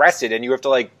shit and get arrested, and you have to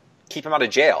like keep him out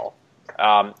of jail.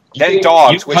 Then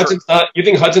dogs, which you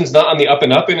think Hudson's not on the up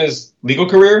and up in his legal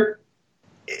career?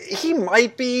 he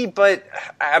might be, but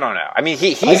I don't know. I mean, he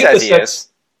I get says the he sense- is.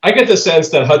 I get the sense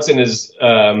that Hudson is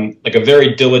like a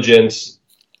very diligent,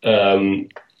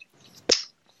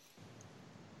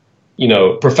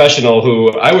 professional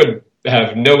who I would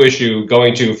have no issue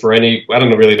going to for any. I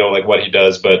don't really know like what he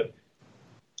does, but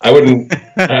I wouldn't.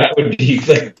 I would be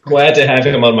like, glad to have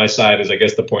him on my side. Is I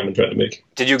guess the point I'm trying to make.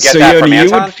 Did you get So that Yoni, from you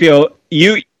Anton? would feel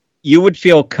you would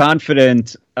feel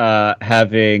confident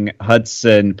having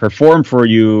Hudson perform for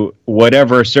you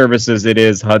whatever services it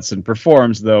is Hudson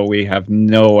performs, though we have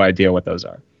no idea what those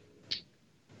are.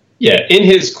 Yeah, in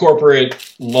his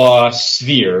corporate law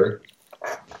sphere,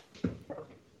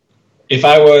 if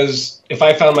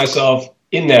I found myself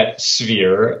in that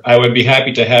sphere, I would be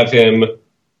happy to have him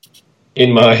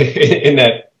in my in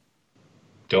that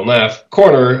don't laugh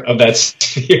corner of that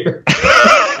sphere.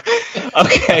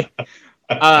 Okay.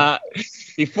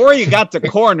 Before you got to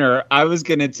corner, I was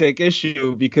going to take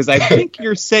issue because I think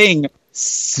you're saying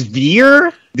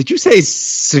sphere. Did you say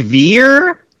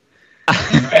sphere?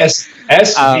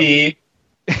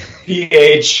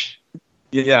 SVPHEERE.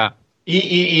 Yeah.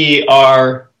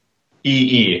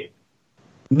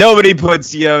 Nobody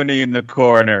puts Yoni in the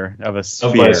corner of a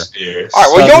Of my sphere. sphere. All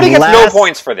right, well, So Yoni gets no last-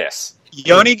 points for this.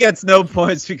 Yoni gets no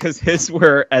points because his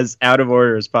were as out of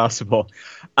order as possible.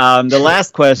 The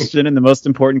last question and the most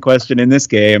important question in this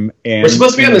game. And We're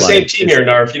supposed to be on in the same life team is- here,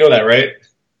 Narf. You know that, right?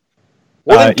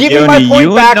 Well, then give me my Yoni, point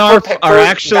you back and Narf for are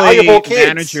actually valuable kids.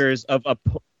 managers of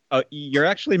you're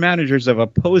actually managers of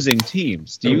opposing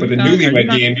teams. Do you? But the not- are you newlywed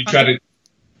not- game, you try to.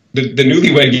 The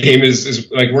newlywed game is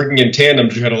like working in tandem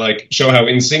to try to like show how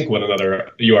in sync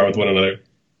you are with one another.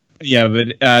 Yeah,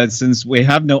 but since we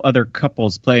have no other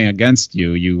couples playing against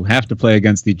you, you have to play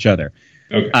against each other.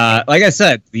 Okay. Like I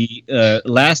said, the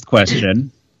last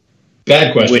question,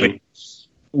 Bad question.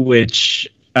 which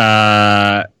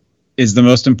is the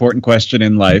most important question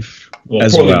in life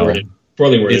as poorly well, worded.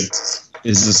 Poorly worded. is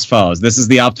as follows. This is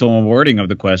the optimal wording of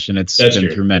the question. It's That's been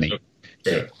true. through many.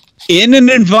 Fair. In an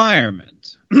environment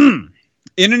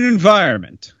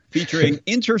featuring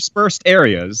interspersed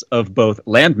areas of both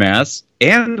landmass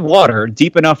and water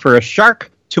deep enough for a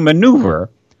shark to maneuver,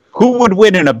 who would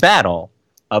win in a battle,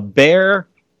 a bear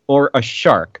or a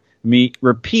shark?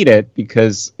 Repeat it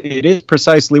because it is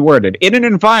precisely worded. In an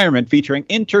environment featuring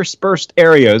interspersed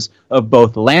areas of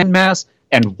both landmass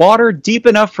and water deep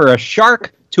enough for a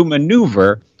shark to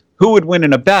maneuver, who would win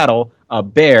in a battle, a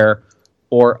bear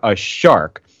or a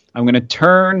shark? I'm going to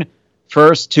turn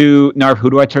first to Narv. Who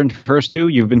do I turn first to?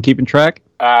 You've been keeping track?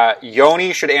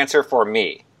 Yoni should answer for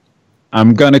me.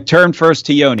 I'm going to turn first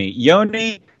to Yoni.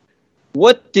 Yoni,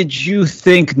 what did you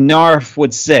think Narf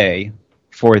would say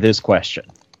for this question?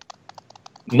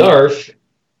 Narf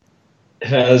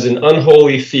has an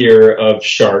unholy fear of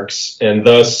sharks, and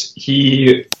thus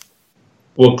he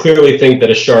will clearly think that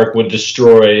a shark would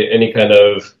destroy any kind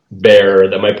of bear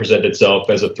that might present itself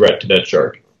as a threat to that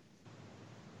shark.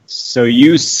 So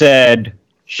you said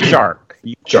shark.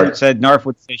 You Shark. said Narf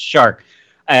would say shark.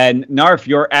 And Narf,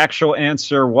 your actual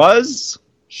answer was?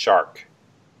 Shark.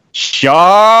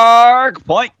 Shark!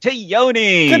 Point to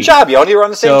Yoni! Good job, Yoni. We're on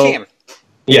the same So- team.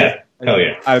 Yeah, hell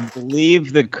yeah. I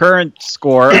believe the current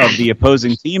score of the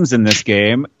opposing teams in this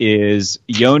game is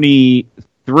Yoni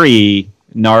 3,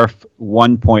 Narf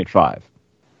 1.5.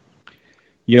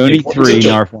 Yoni 3,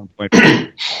 Narf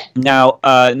 1.5. Now,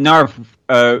 Narf,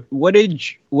 what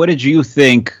did you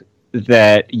think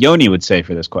that Yoni would say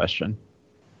for this question?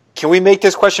 Can we make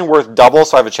this question worth double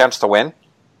so I have a chance to win?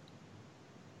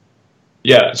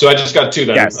 Yeah, so I just got two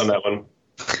then Yes. on that one.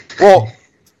 Well,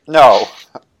 no.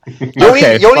 Yoni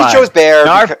fine. chose bear.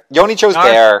 Narf- Yoni chose Narf-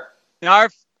 bear.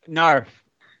 Narf,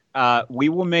 we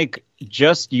will make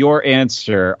just your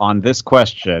answer on this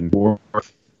question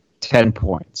worth 10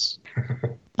 points.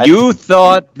 You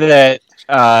thought that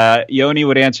Yoni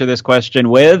would answer this question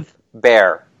with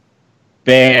Bear.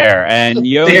 bear, and Dare be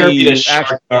Yoni the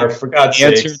shark, Narf, for God's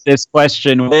answered sake. this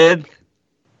question with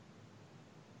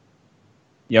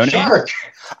Yoni. Shark!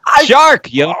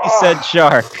 Shark. Yoni said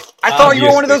shark. I thought you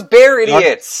were one of those bear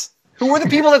idiots. Who were the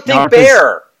people that think Narf is-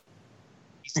 bear?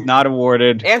 It's not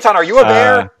awarded. Anton, are you a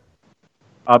bear?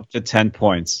 Up to 10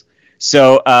 points.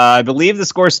 So I believe the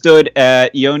score stood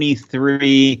at Yoni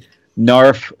 3,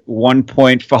 Narf 1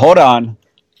 point. Hold on.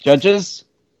 Judges,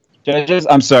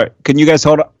 I'm sorry. Can you guys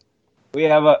hold on? We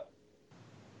have a...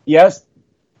 Yes?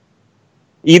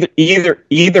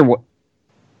 Either one.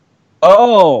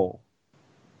 Oh!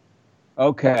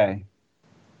 Okay.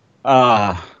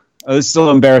 This is a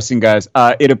little embarrassing, guys.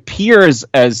 It appears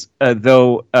as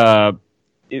though...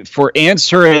 for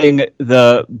answering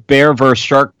the bear versus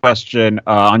shark question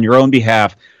on your own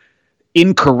behalf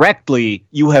incorrectly,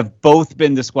 you have both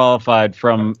been disqualified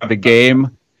from the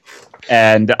game,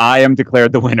 and I am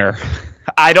declared the winner.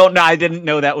 I don't know. I didn't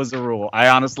know that was a rule. I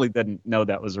honestly didn't know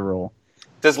that was a rule.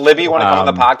 Does Libby want to come on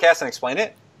the podcast and explain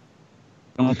it?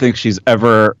 I don't think she's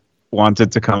ever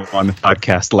wanted to come on the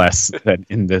podcast less than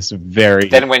in this very...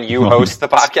 Then when you host the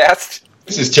podcast?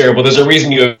 This is terrible. There's a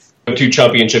reason you have 2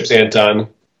 championships, Anton.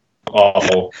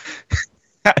 Awful.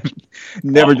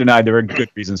 Never denied there were good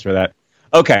reasons for that.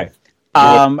 Okay.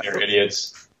 You're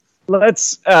idiots.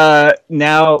 Let's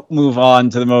now move on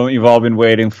to the moment you've all been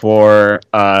waiting for,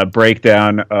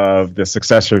 breakdown of the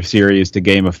successor series to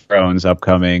Game of Thrones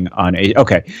upcoming on...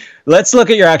 Okay, let's look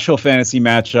at your actual fantasy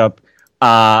matchup.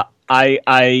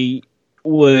 I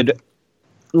would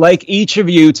like each of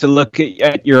you to look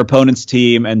at your opponent's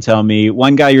team and tell me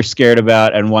one guy you're scared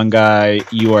about and one guy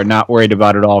you are not worried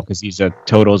about at all because he's a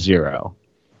total zero.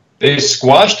 They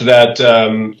squashed that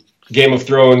Game of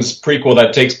Thrones prequel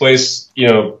that takes place,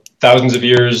 thousands of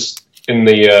years in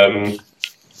the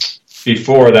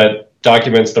before that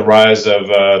documents the rise of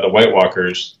the White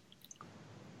Walkers.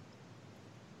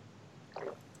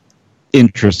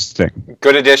 Interesting.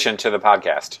 Good addition to the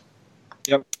podcast.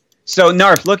 Yep. So,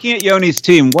 Narf, looking at Yoni's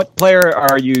team, what player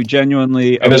are you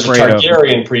genuinely And there's a afraid of?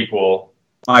 Targaryen prequel.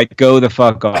 Might go the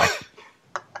fuck off.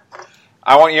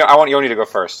 I want Yoni to go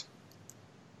first.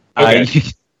 Okay.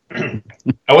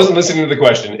 I wasn't listening to the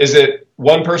question. Is it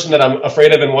one person that I'm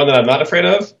afraid of and one that I'm not afraid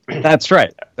of. That's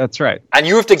right. That's right. And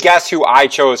you have to guess who I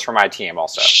chose for my team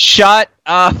also. Shut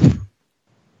up.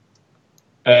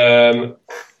 I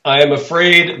am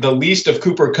afraid the least of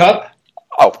Cooper Kupp.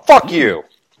 Oh, fuck you.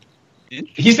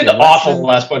 He's been awful the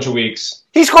last bunch of weeks.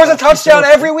 He scores a touchdown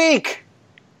every week.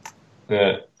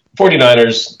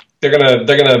 49ers, they're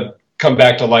gonna come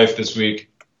back to life this week.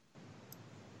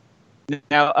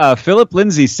 Now, Philip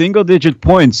Lindsay, single-digit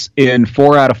points in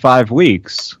 4 out of 5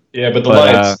 weeks. Yeah, but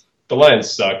the Lions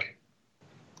suck.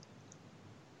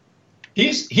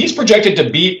 He's projected to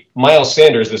beat Miles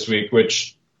Sanders this week,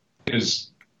 which is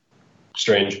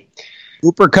strange.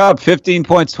 Cooper Kupp, 15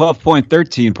 points, 12 points,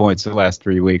 13 points the last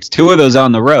 3 weeks. 2 of those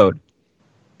on the road.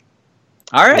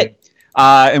 All right.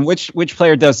 And which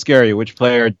player does scare you? Which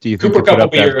player do you think Cooper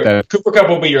Kupp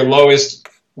will be your lowest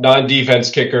non-defense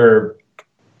kicker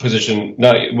position?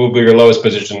 Will be your lowest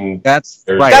position. That's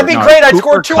right. That'd be great. I'd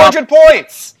score 200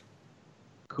 points.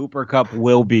 Cooper Kupp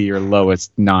will be your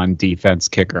lowest non-defense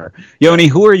kicker. Yoni,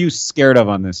 who are you scared of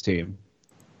on this team?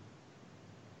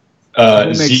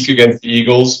 Zeke against the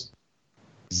Eagles.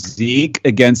 Zeke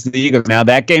against the Eagles. Now,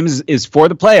 that game is for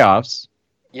the playoffs.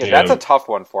 Yeah, that's a tough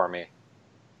one for me.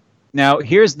 Now,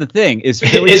 here's the thing. Is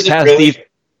Philly's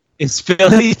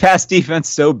pass defense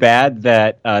so bad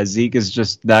that Zeke is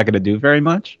just not going to do very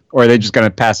much? Or are they just going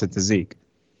to pass it to Zeke?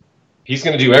 He's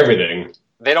going to do everything.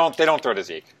 They don't throw to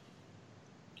Zeke.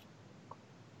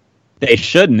 They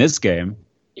should in this game.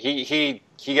 He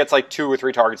gets like 2 or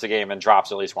 3 targets a game and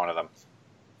drops at least one of them.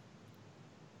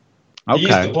 Okay.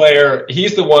 He's the player.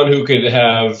 He's the one who could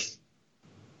have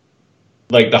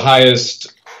like the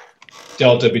highest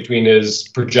delta between his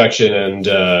projection and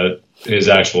his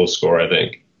actual score, I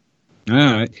think. All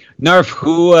right. Narf,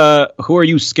 who are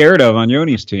you scared of on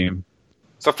Yoni's team?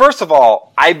 So first of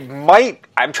all, I'm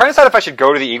trying to decide if I should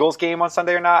go to the Eagles game on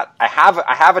Sunday or not. I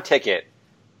have a ticket,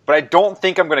 but I don't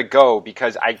think I'm going to go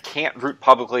because I can't root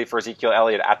publicly for Ezekiel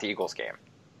Elliott at the Eagles game.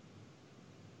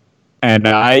 And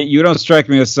you don't strike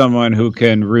me as someone who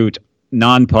can root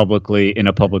non-publicly in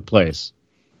a public place.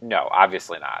 No,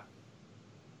 obviously not.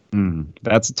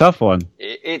 That's a tough one.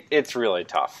 It's really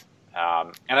tough.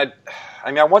 And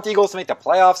I want the Eagles to make the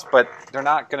playoffs, but they're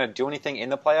not going to do anything in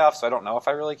the playoffs, so I don't know if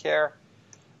I really care.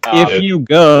 If you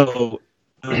go,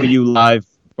 will you live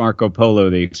Marco Polo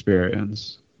the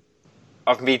experience?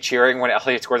 Of me cheering when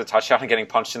Elliott scores a touchdown and getting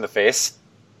punched in the face?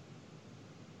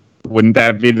 Wouldn't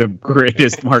that be the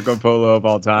greatest Marco Polo of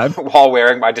all time? While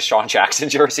wearing my Deshaun Jackson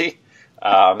jersey.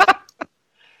 Yeah,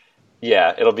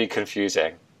 it'll be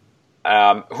confusing.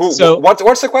 What's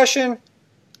the question?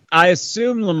 I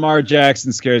assume Lamar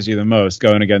Jackson scares you the most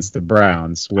going against the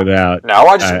Browns without... No,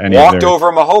 I just walked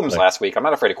over Mahomes last week. I'm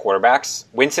not afraid of quarterbacks.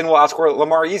 Winston will outscore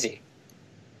Lamar easy.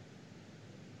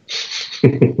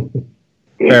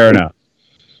 Fair enough.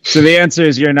 So the answer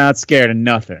is you're not scared of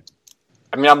nothing.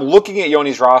 I mean, I'm looking at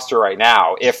Yoni's roster right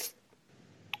now. If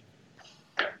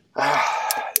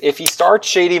he starts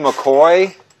Shady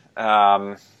McCoy,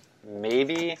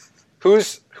 maybe.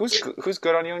 Who's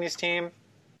good on Yoni's team?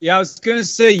 Yeah, I was going to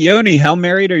say, Yoni, how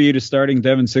married are you to starting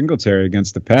Devin Singletary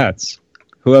against the Pats?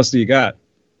 Who else do you got?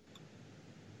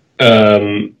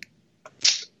 Pretty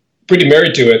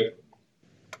married to it.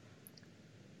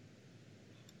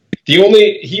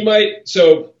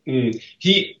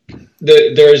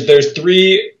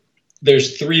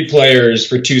 There's three players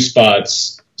for 2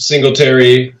 spots: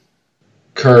 Singletary,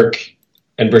 Kirk,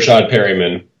 and Brashad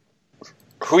Perryman.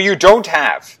 Who you don't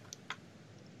have.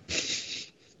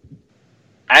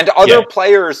 And other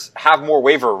players have more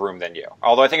waiver room than you.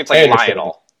 Although I think it's like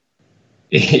Lionel.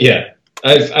 Yeah,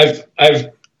 I've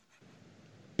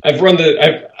run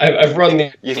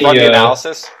the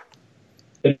analysis.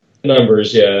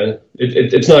 Numbers, yeah.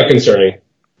 It's not concerning.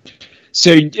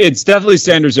 So it's definitely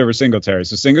Sanders over Singletary.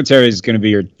 So Singletary is going to be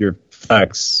your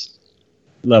flex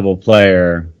level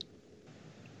player,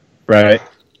 right?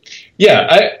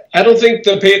 Yeah, I don't think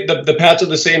the Pats are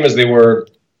the same as they were,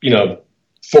 4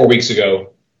 weeks ago.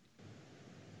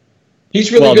 He's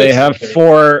really good.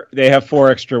 They have 4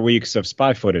 extra weeks of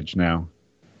spy footage now.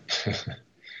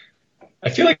 I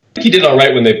feel like he did all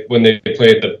right when they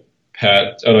played the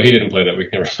Pats. Oh no, he didn't play that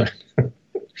week. Never mind.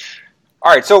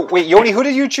 All right, so wait, Yoni, who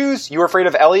did you choose? You were afraid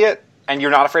of Elliott, and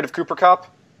you're not afraid of Cooper Kupp?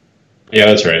 Yeah,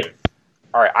 that's right.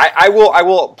 All right, I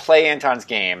will play Anton's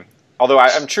game, although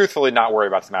I'm truthfully not worried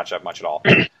about this matchup much at all.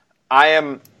 I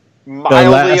am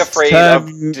mildly afraid of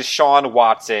Deshaun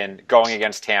Watson going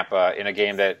against Tampa in a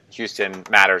game that Houston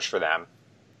matters for them.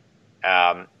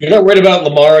 You're not worried about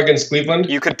Lamar against Cleveland?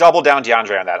 You could double down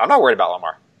DeAndre on that. I'm not worried about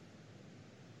Lamar.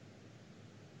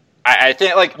 I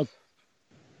think,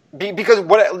 Because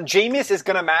Jameis is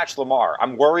going to match Lamar.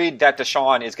 I'm worried that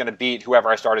Deshaun is going to beat whoever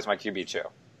I start as my QB2.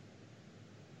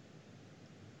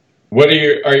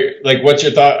 What's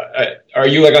your thought? Are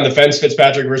you like on the fence,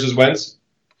 Fitzpatrick versus Wentz?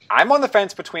 I'm on the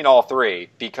fence between all three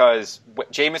because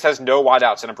Jameis has no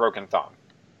wideouts and a broken thumb.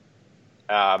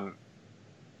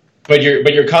 But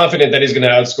you're confident that he's going to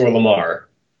outscore Lamar.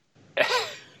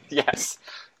 Yes.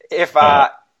 If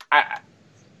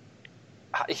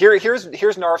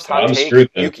here's Narf's hot I'm take. screwed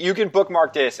then. You can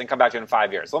bookmark this and come back to it in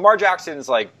 5 years. Lamar Jackson's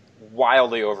like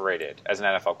wildly overrated as an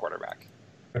NFL quarterback.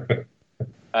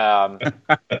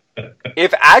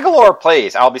 If Aguilar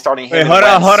plays, I'll be starting him. Wait,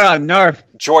 hold on, Narf.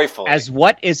 Joyfully. As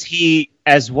what is he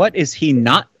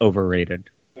not overrated?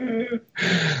 The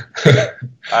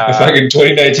fucking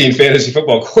 2019 fantasy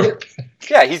football quarterback.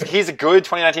 Yeah, he's a good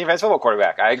 2019 fantasy football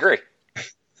quarterback. I agree.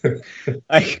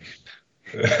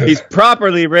 He's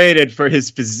properly rated for his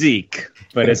physique,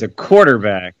 but as a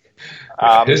quarterback,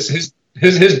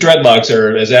 His dreadlocks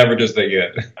are as average as they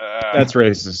get. that's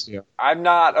racist. Yeah. I'm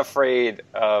not afraid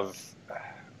of.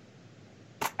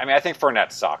 I mean, I think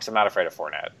Fournette sucks. I'm not afraid of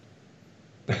Fournette.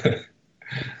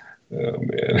 Oh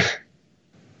man.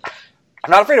 I'm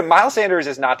not afraid of Miles Sanders.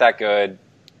 Is not that good.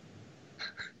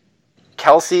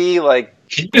 Kelsey, like.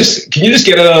 Can you just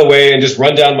get out of the way and just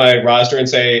run down my roster and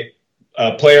say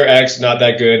player X not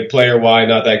that good, player Y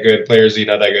not that good, player Z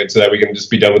not that good, so that we can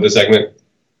just be done with the segment?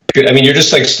 I mean, you're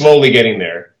just like slowly getting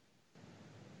there.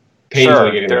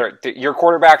 Painfully getting there. Your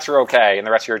quarterbacks are okay, and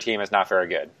the rest of your team is not very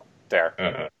good.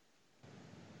 There.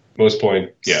 Most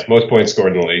points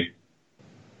scored in the league.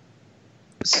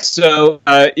 So,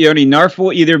 Yoni, Narf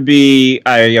will either be,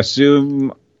 I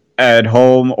assume, at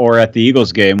home or at the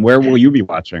Eagles game. Where will you be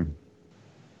watching?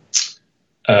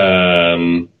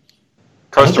 Costa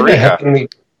Rica.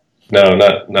 No,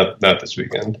 not this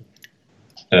weekend.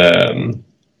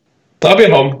 I'll be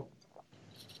at home.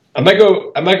 I might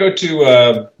go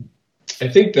to. I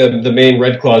think the main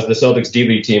Red Claws, the Celtics D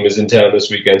League team, is in town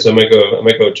this weekend, so I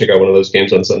might go check out one of those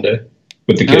games on Sunday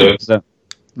with the kiddos.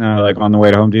 Like on the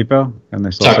way to Home Depot, and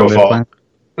they still Taco Fall.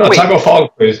 No, Wait. Taco Fall,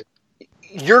 please.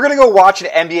 You're gonna go watch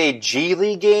an NBA G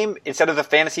League game instead of the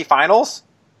fantasy finals?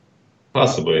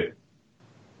 Possibly.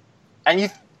 And you.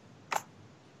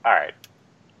 All right.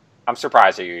 I'm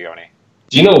surprised at you, Yoni.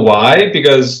 Do you know why?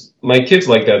 Because my kids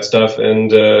like that stuff,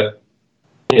 and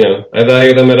I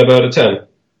value them at about a 10.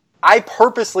 I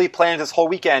purposely planned this whole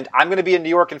weekend. I'm going to be in New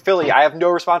York and Philly. I have no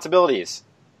responsibilities.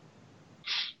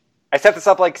 I set this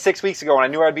up like 6 weeks ago, and I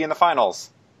knew I'd be in the finals.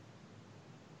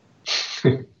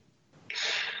 I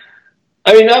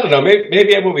mean, I don't know.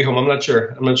 Maybe I will be home. I'm not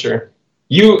sure.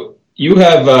 You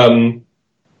have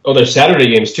there's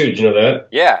Saturday games too. Did you know that?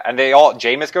 Yeah, and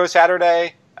Jameis goes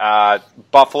Saturday,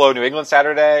 Buffalo, New England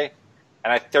Saturday,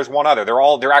 and there's one other.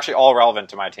 They're actually all relevant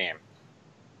to my team.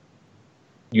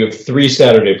 You have 3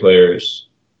 Saturday players.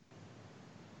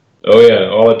 Oh yeah,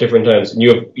 all at different times. And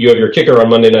you have your kicker on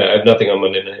Monday night. I have nothing on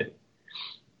Monday night.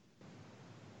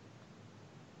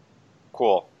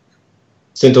 Cool.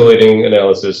 Scintillating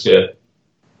analysis, yeah.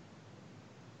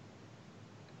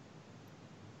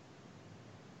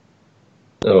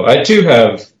 Oh, I too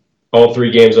have all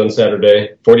 3 games on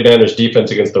Saturday. 49ers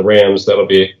defense against the Rams. That'll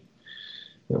be.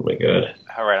 Oh my god.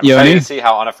 All right, I'm excited to see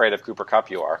how unafraid of Cooper Kupp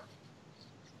you are.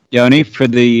 Yoni, for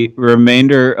the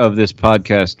remainder of this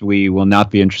podcast, we will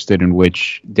not be interested in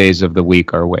which days of the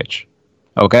week are which.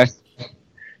 Okay?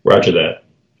 Roger that.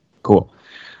 Cool.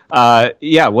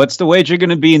 What's the wager going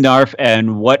to be, Narf,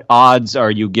 and what odds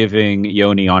are you giving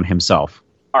Yoni on himself?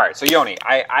 All right, so Yoni,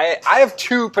 I have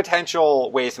 2 potential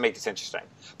ways to make this interesting.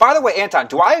 By the way, Anton,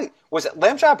 was it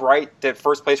Lamb Chop right that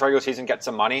first place regular season gets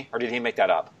some money, or did he make that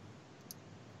up?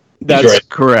 That's right.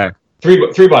 Correct.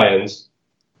 3 buy-ins.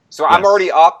 So yes. I'm already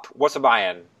up. What's a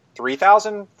buy-in?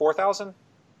 3,000? 4,000?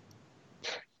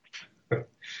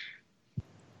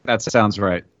 That sounds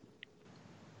right.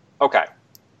 Okay.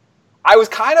 I was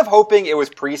kind of hoping it was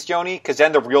Priest, Yoni, because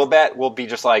then the real bet will be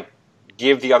just like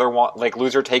give the other one, like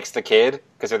loser takes the kid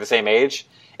because they're the same age.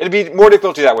 It'd be more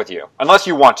difficult to do that with you, unless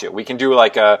you want to. We can do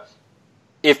like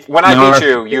when I beat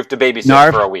you, you have to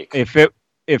babysit for a week.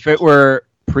 If it were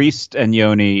Priest and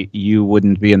Yoni, you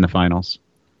wouldn't be in the finals.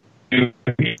 I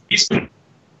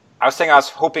was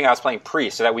hoping I was playing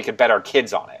Priest so that we could bet our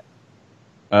kids on it.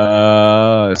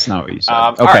 That's not what you said.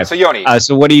 Okay. All right, so Yoni.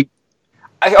 So what do you...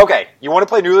 Okay, you want to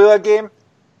play Newlywed Game?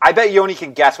 I bet Yoni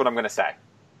can guess what I'm going to say.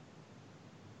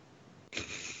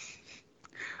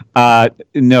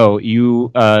 No,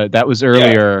 you... that was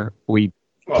earlier. Yeah. We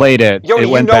played it. Yoni, it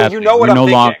went bad. You know what I'm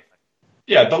thinking.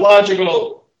 Yeah, the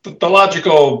logical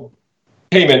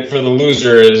payment for the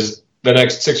loser is the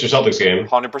next Sixers Celtics game.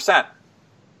 100%.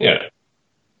 Yeah.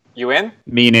 You in?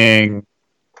 Meaning,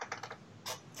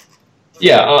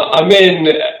 Yeah, I'm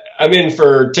in. I'm in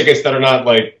for tickets that are not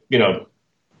like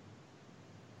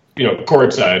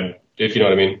courtside, if you know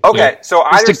what I mean. Okay, Yeah. so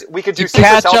either Just we could do to Sixers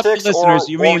catch up, Celtics, listeners,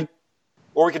 you mean?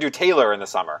 or we could do Taylor in the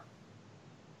summer.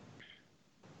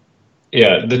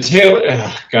 Yeah, the Taylor.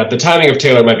 God, the timing of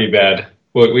Taylor might be bad.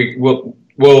 We'll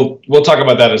talk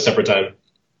about that at a separate time.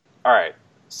 All right,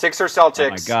 Sixers Oh Celtics.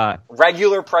 my God.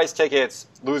 Regular price tickets,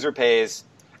 loser pays,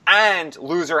 and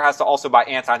loser has to also buy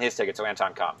Anton his ticket so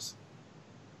Anton comes.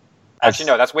 Actually,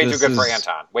 no, that's way too good for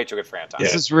Anton. Way too good for Anton.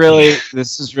 This is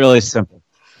really simple.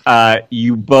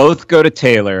 You both go to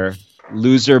Taylor.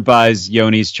 Loser buys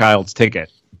Yoni's child's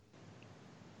ticket.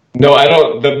 No, I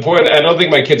don't. The point. I don't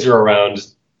think my kids are around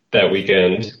that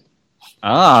weekend.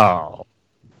 Oh.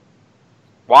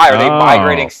 Why are they Oh.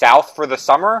 migrating south for the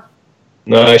summer?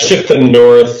 No, I shipped them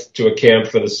north to a camp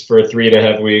for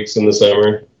 3.5 weeks in the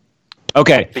summer.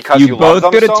 Okay. Because you love both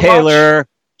them go to so Taylor.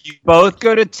 You both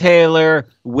go to Taylor.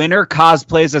 Winner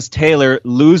cosplays as Taylor.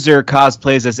 Loser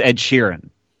cosplays as Ed Sheeran.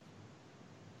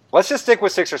 Let's just stick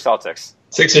with Sixers Celtics.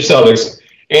 Sixers Celtics.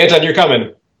 Anton, you're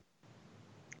coming.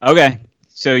 Okay.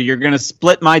 So you're going to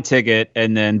split my ticket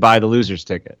and then buy the loser's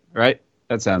ticket, right?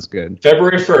 That sounds good.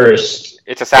 February 1st.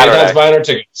 It's a Saturday. Anton's buying our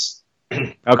tickets.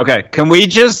 Okay. Can we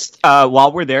just,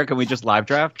 while we're there, can we just live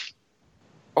draft?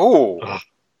 Ooh. Oh,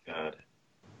 God.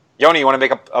 Yoni, you want to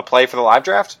make a play for the live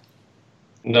draft?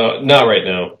 No, not right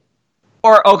now.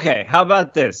 Or, okay, how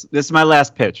about this? This is my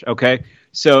last pitch, okay?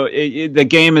 So the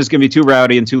game is going to be too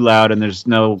rowdy and too loud, and there's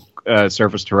no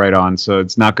surface to write on, so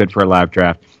it's not good for a live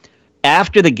draft.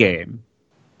 After the game,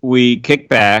 we kick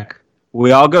back.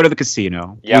 We all go to the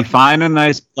casino. Yep. We find a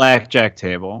nice blackjack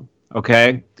table,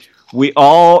 okay? We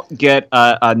all get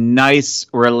a nice,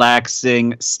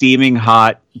 relaxing, steaming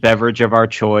hot beverage of our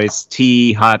choice,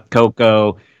 tea, hot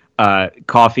cocoa,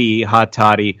 coffee, hot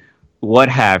toddy, what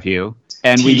have you.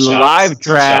 And we Tea shots. live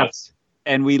draft. Shots.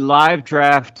 And we live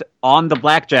draft on the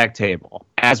blackjack table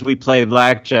as we play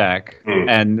blackjack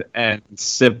and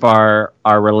sip our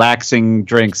relaxing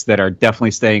drinks that are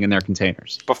definitely staying in their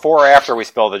containers. Before or after we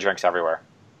spill the drinks everywhere?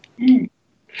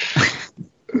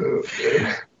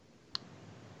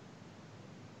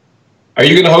 Are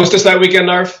you going to host us that weekend,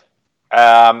 Narf?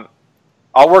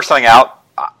 I'll work something out.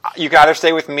 You can either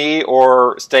stay with me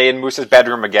or stay in Moose's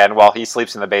bedroom again while he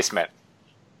sleeps in the basement.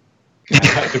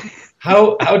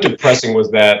 How depressing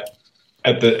was that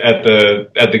at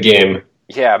the game?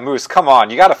 Yeah, Moose, come on.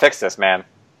 You got to fix this, man.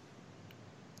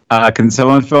 Can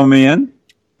someone fill me in?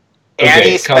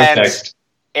 Andy context.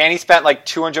 spent like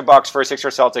 $200 for a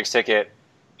Sixers Celtics ticket,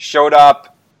 showed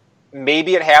up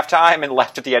maybe at halftime, and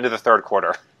left at the end of the third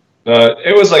quarter.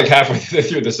 It was like halfway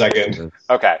through the second.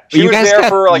 Okay. But you She was guys there got-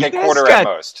 for like you a guys quarter got- at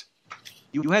most.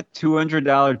 You had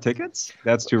 $200 tickets?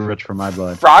 That's too rich for my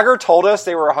blood. Frogger told us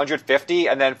they were $150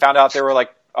 and then found out they were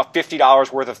like a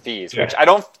 $50 worth of fees, which I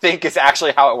don't think is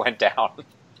actually how it went down.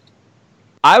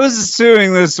 I was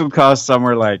assuming this would cost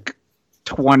somewhere like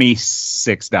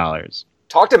 $26.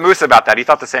 Talk to Moose about that. He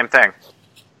thought the same thing.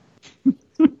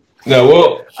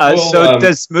 No,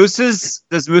 Does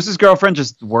Moose's girlfriend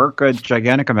just work a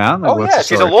gigantic amount? Like, Oh, what's yeah. the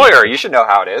She's a story? lawyer. You should know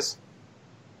how it is.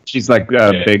 She's like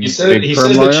a big he says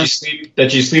firm lawyer? that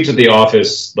she sleeps at the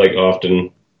office like often.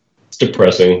 It's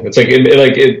depressing. It's like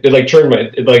it turned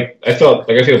my I feel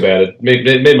bad.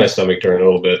 It made my stomach turn a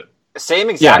little bit. Same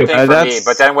exact Yeah, thing for me, that's-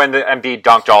 but then when the Embiid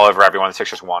dunked all over everyone, the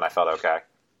Sixers won, I felt okay.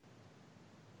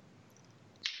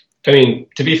 I mean,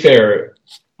 to be fair,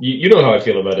 you know how I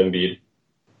feel about Embiid.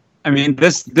 I mean,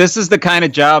 this is the kind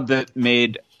of job that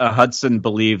made Hudson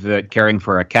believe that caring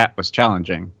for a cat was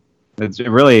challenging. It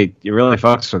really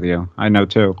fucks with you. I know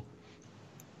too.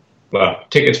 Wow,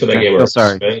 tickets for that I game feel are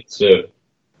sorry. expensive.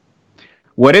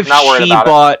 What if Not worried she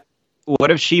about it.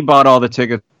 What if she bought all the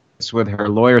tickets with her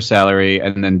lawyer salary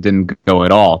and then didn't go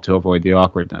at all to avoid the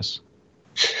awkwardness?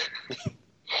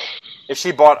 If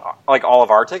she bought like all of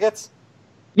our tickets,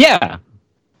 Yeah,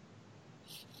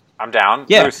 I'm down.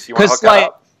 Yeah, Moose, you want to 'cause, hook that like-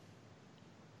 up?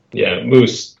 Yeah,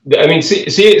 Moose. I mean, see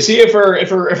if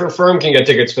her firm can get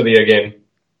tickets for the game.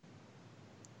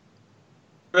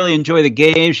 really enjoy the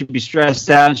game. She'd be stressed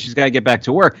out and she's got to get back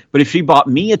to work. But if she bought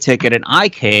me a ticket and I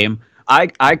came, I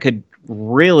could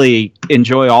really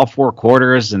enjoy all four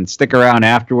quarters and stick around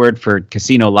afterward for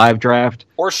casino live draft.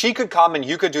 Or she could come and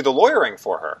you could do the lawyering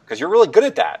for her because you're really good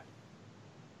at that.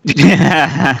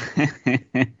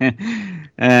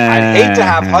 I'd hate to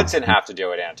have Hudson have to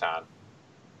do it, Anton.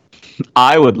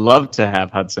 I would love to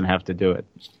have Hudson have to do it.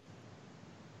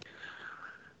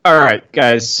 All right,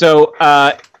 guys. So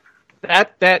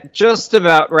That just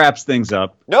about wraps things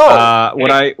up. No.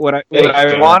 What I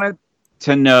wanted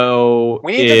to know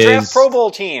We need to draft Pro Bowl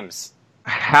teams.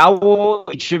 How will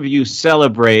each of you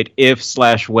celebrate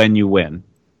if/when you win?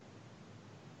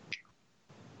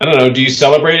 I don't know. Do you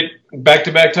celebrate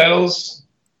back-to-back titles?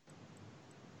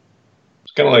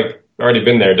 It's kind of like already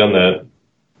been there, done that.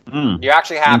 You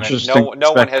actually haven't.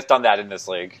 No one has done that in this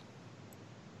league.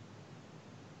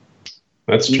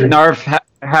 That's true. Narf,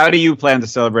 how do you plan to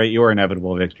celebrate your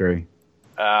inevitable victory?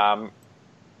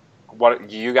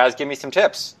 What you guys give me some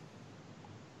tips?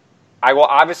 I will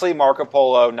obviously Marco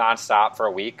Polo nonstop for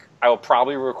a week. I will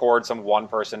probably record some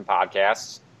one-person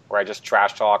podcasts where I just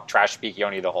trash speak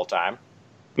Yoni the whole time.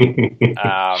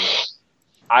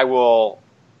 I will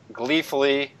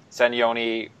gleefully send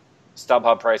Yoni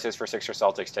StubHub prices for Sixers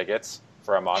Celtics tickets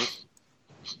for a month.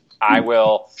 I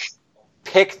will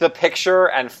pick the picture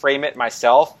and frame it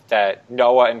myself that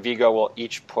Noah and Vigo will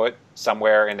each put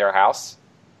somewhere in their house.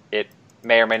 It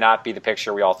may or may not be the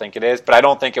picture we all think it is, but I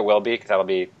don't think it will be because that'll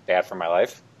be bad for my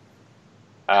life.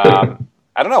 I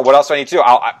don't know. What else do I need to do?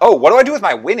 What do I do with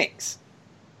my winnings?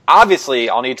 Obviously,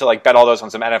 I'll need to bet all those on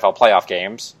some NFL playoff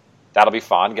games. That'll be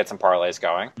fun. Get some parlays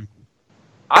going.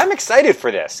 I'm excited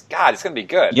for this. God, it's going to be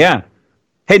good. Yeah.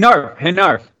 Hey,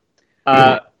 Narf.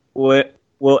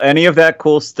 Will any of that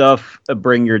cool stuff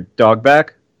bring your dog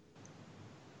back?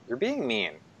 You're being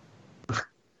mean.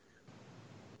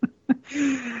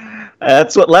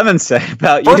 That's what Lemon said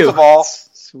about you. First of all,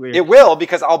 it will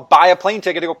because I'll buy a plane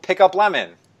ticket to go pick up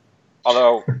Lemon.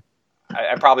 Although,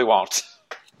 I probably won't.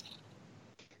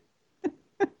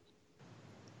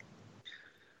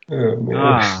 Oh,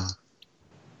 man.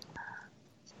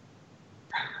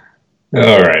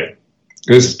 All right.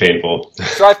 This is painful.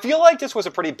 So I feel like this was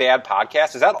a pretty bad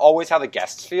podcast. Is that always how the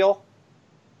guests feel?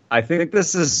 I think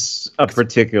this is a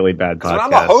particularly bad podcast. When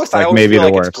I'm a host, I always feel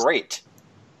like it's great.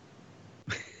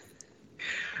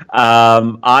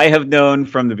 I have known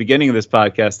from the beginning of this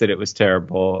podcast that it was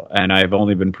terrible, and I've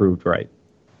only been proved right.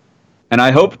 And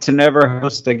I hope to never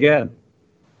host again.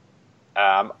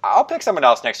 I'll pick someone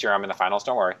else next year. I'm in the finals.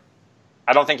 Don't worry.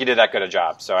 I don't think you did that good a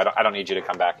job, so I don't need you to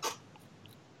come back.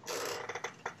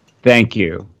 Thank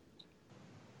you.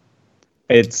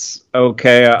 It's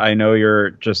okay. I know you're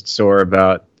just sore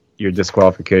about your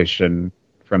disqualification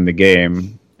from the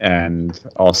game and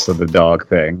also the dog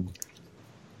thing.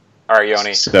 All right,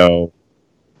 Yoni. So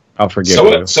I'll forgive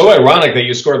you. So ironic that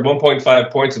you scored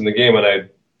 1.5 points in the game and I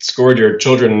scored your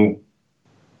children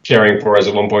caring for us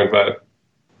at 1.5.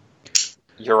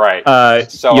 You're right.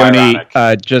 Yoni, ironic.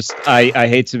 I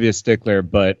hate to be a stickler,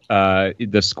 but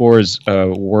the scores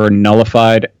were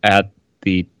nullified at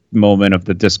the moment of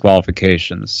the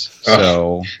disqualifications.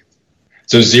 So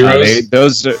zeros.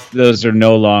 Those are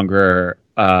no longer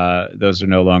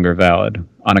valid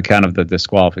on account of the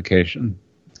disqualification.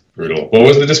 Brutal. What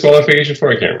was the disqualification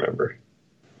for? I can't remember.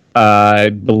 I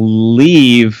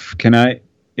believe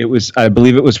it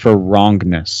was for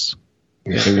wrongness.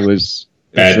 It was.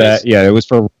 Badness. It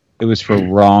was for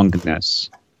wrongness.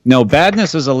 No,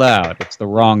 badness is allowed. It's the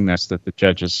wrongness that the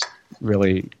judges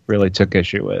really, really took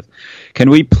issue with. Can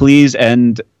we please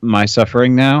end my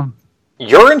suffering now?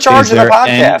 You're in charge of the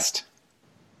podcast.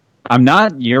 I'm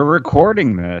not. You're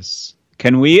recording this.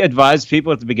 Can we advise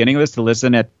people at the beginning of this to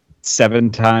listen at 7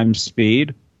 times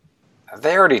speed?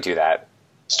 They already do that.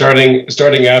 Starting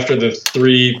after the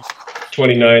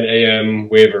 3:29 a.m.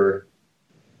 waiver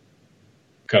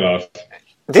cutoff.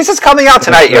 This is coming out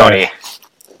tonight, Yoni.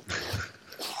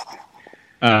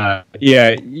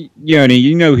 Yeah, Yoni,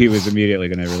 you know he was immediately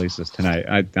going to release this tonight.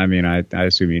 I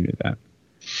assume you knew that.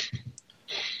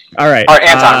 All right,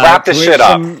 Anton, wrap this shit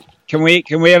up. Can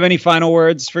we have any final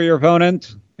words for your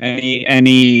opponent?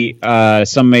 Any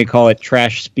some may call it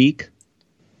trash speak.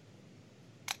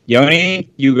 Yoni,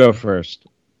 you go first.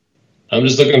 I'm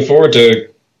just looking forward to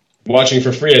watching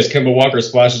for free as Kemba Walker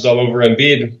splashes all over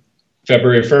Embiid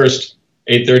February 1st.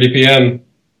 8:30 p.m.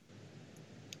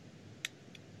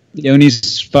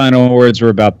 Yoni's final words were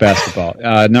about basketball.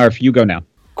 Narf, you go now.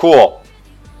 Cool.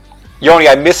 Yoni,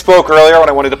 I misspoke earlier when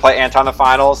I wanted to play Anton the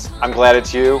finals. I'm glad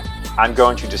it's you. I'm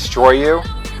going to destroy you.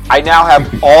 I now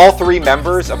have all 3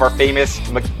 members of our famous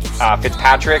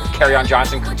Fitzpatrick, Kerryon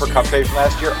Johnson, Cooper Cup trade from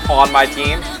last year on my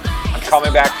team. I'm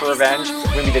coming back for revenge.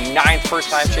 I'm going to be the 9th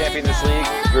first-time champion in this league.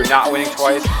 You're not winning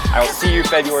twice. I will see you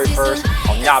February 1st.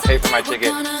 I'll not pay for my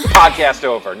ticket. Podcast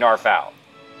over. Narf out.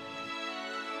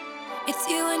 It's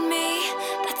you and me,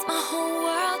 that's my whole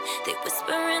world. They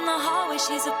whisper in the hallway,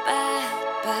 she's a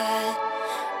bad, bad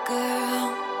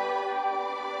girl.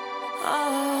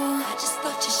 Oh, I just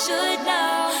thought you should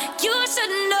know. You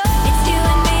should know.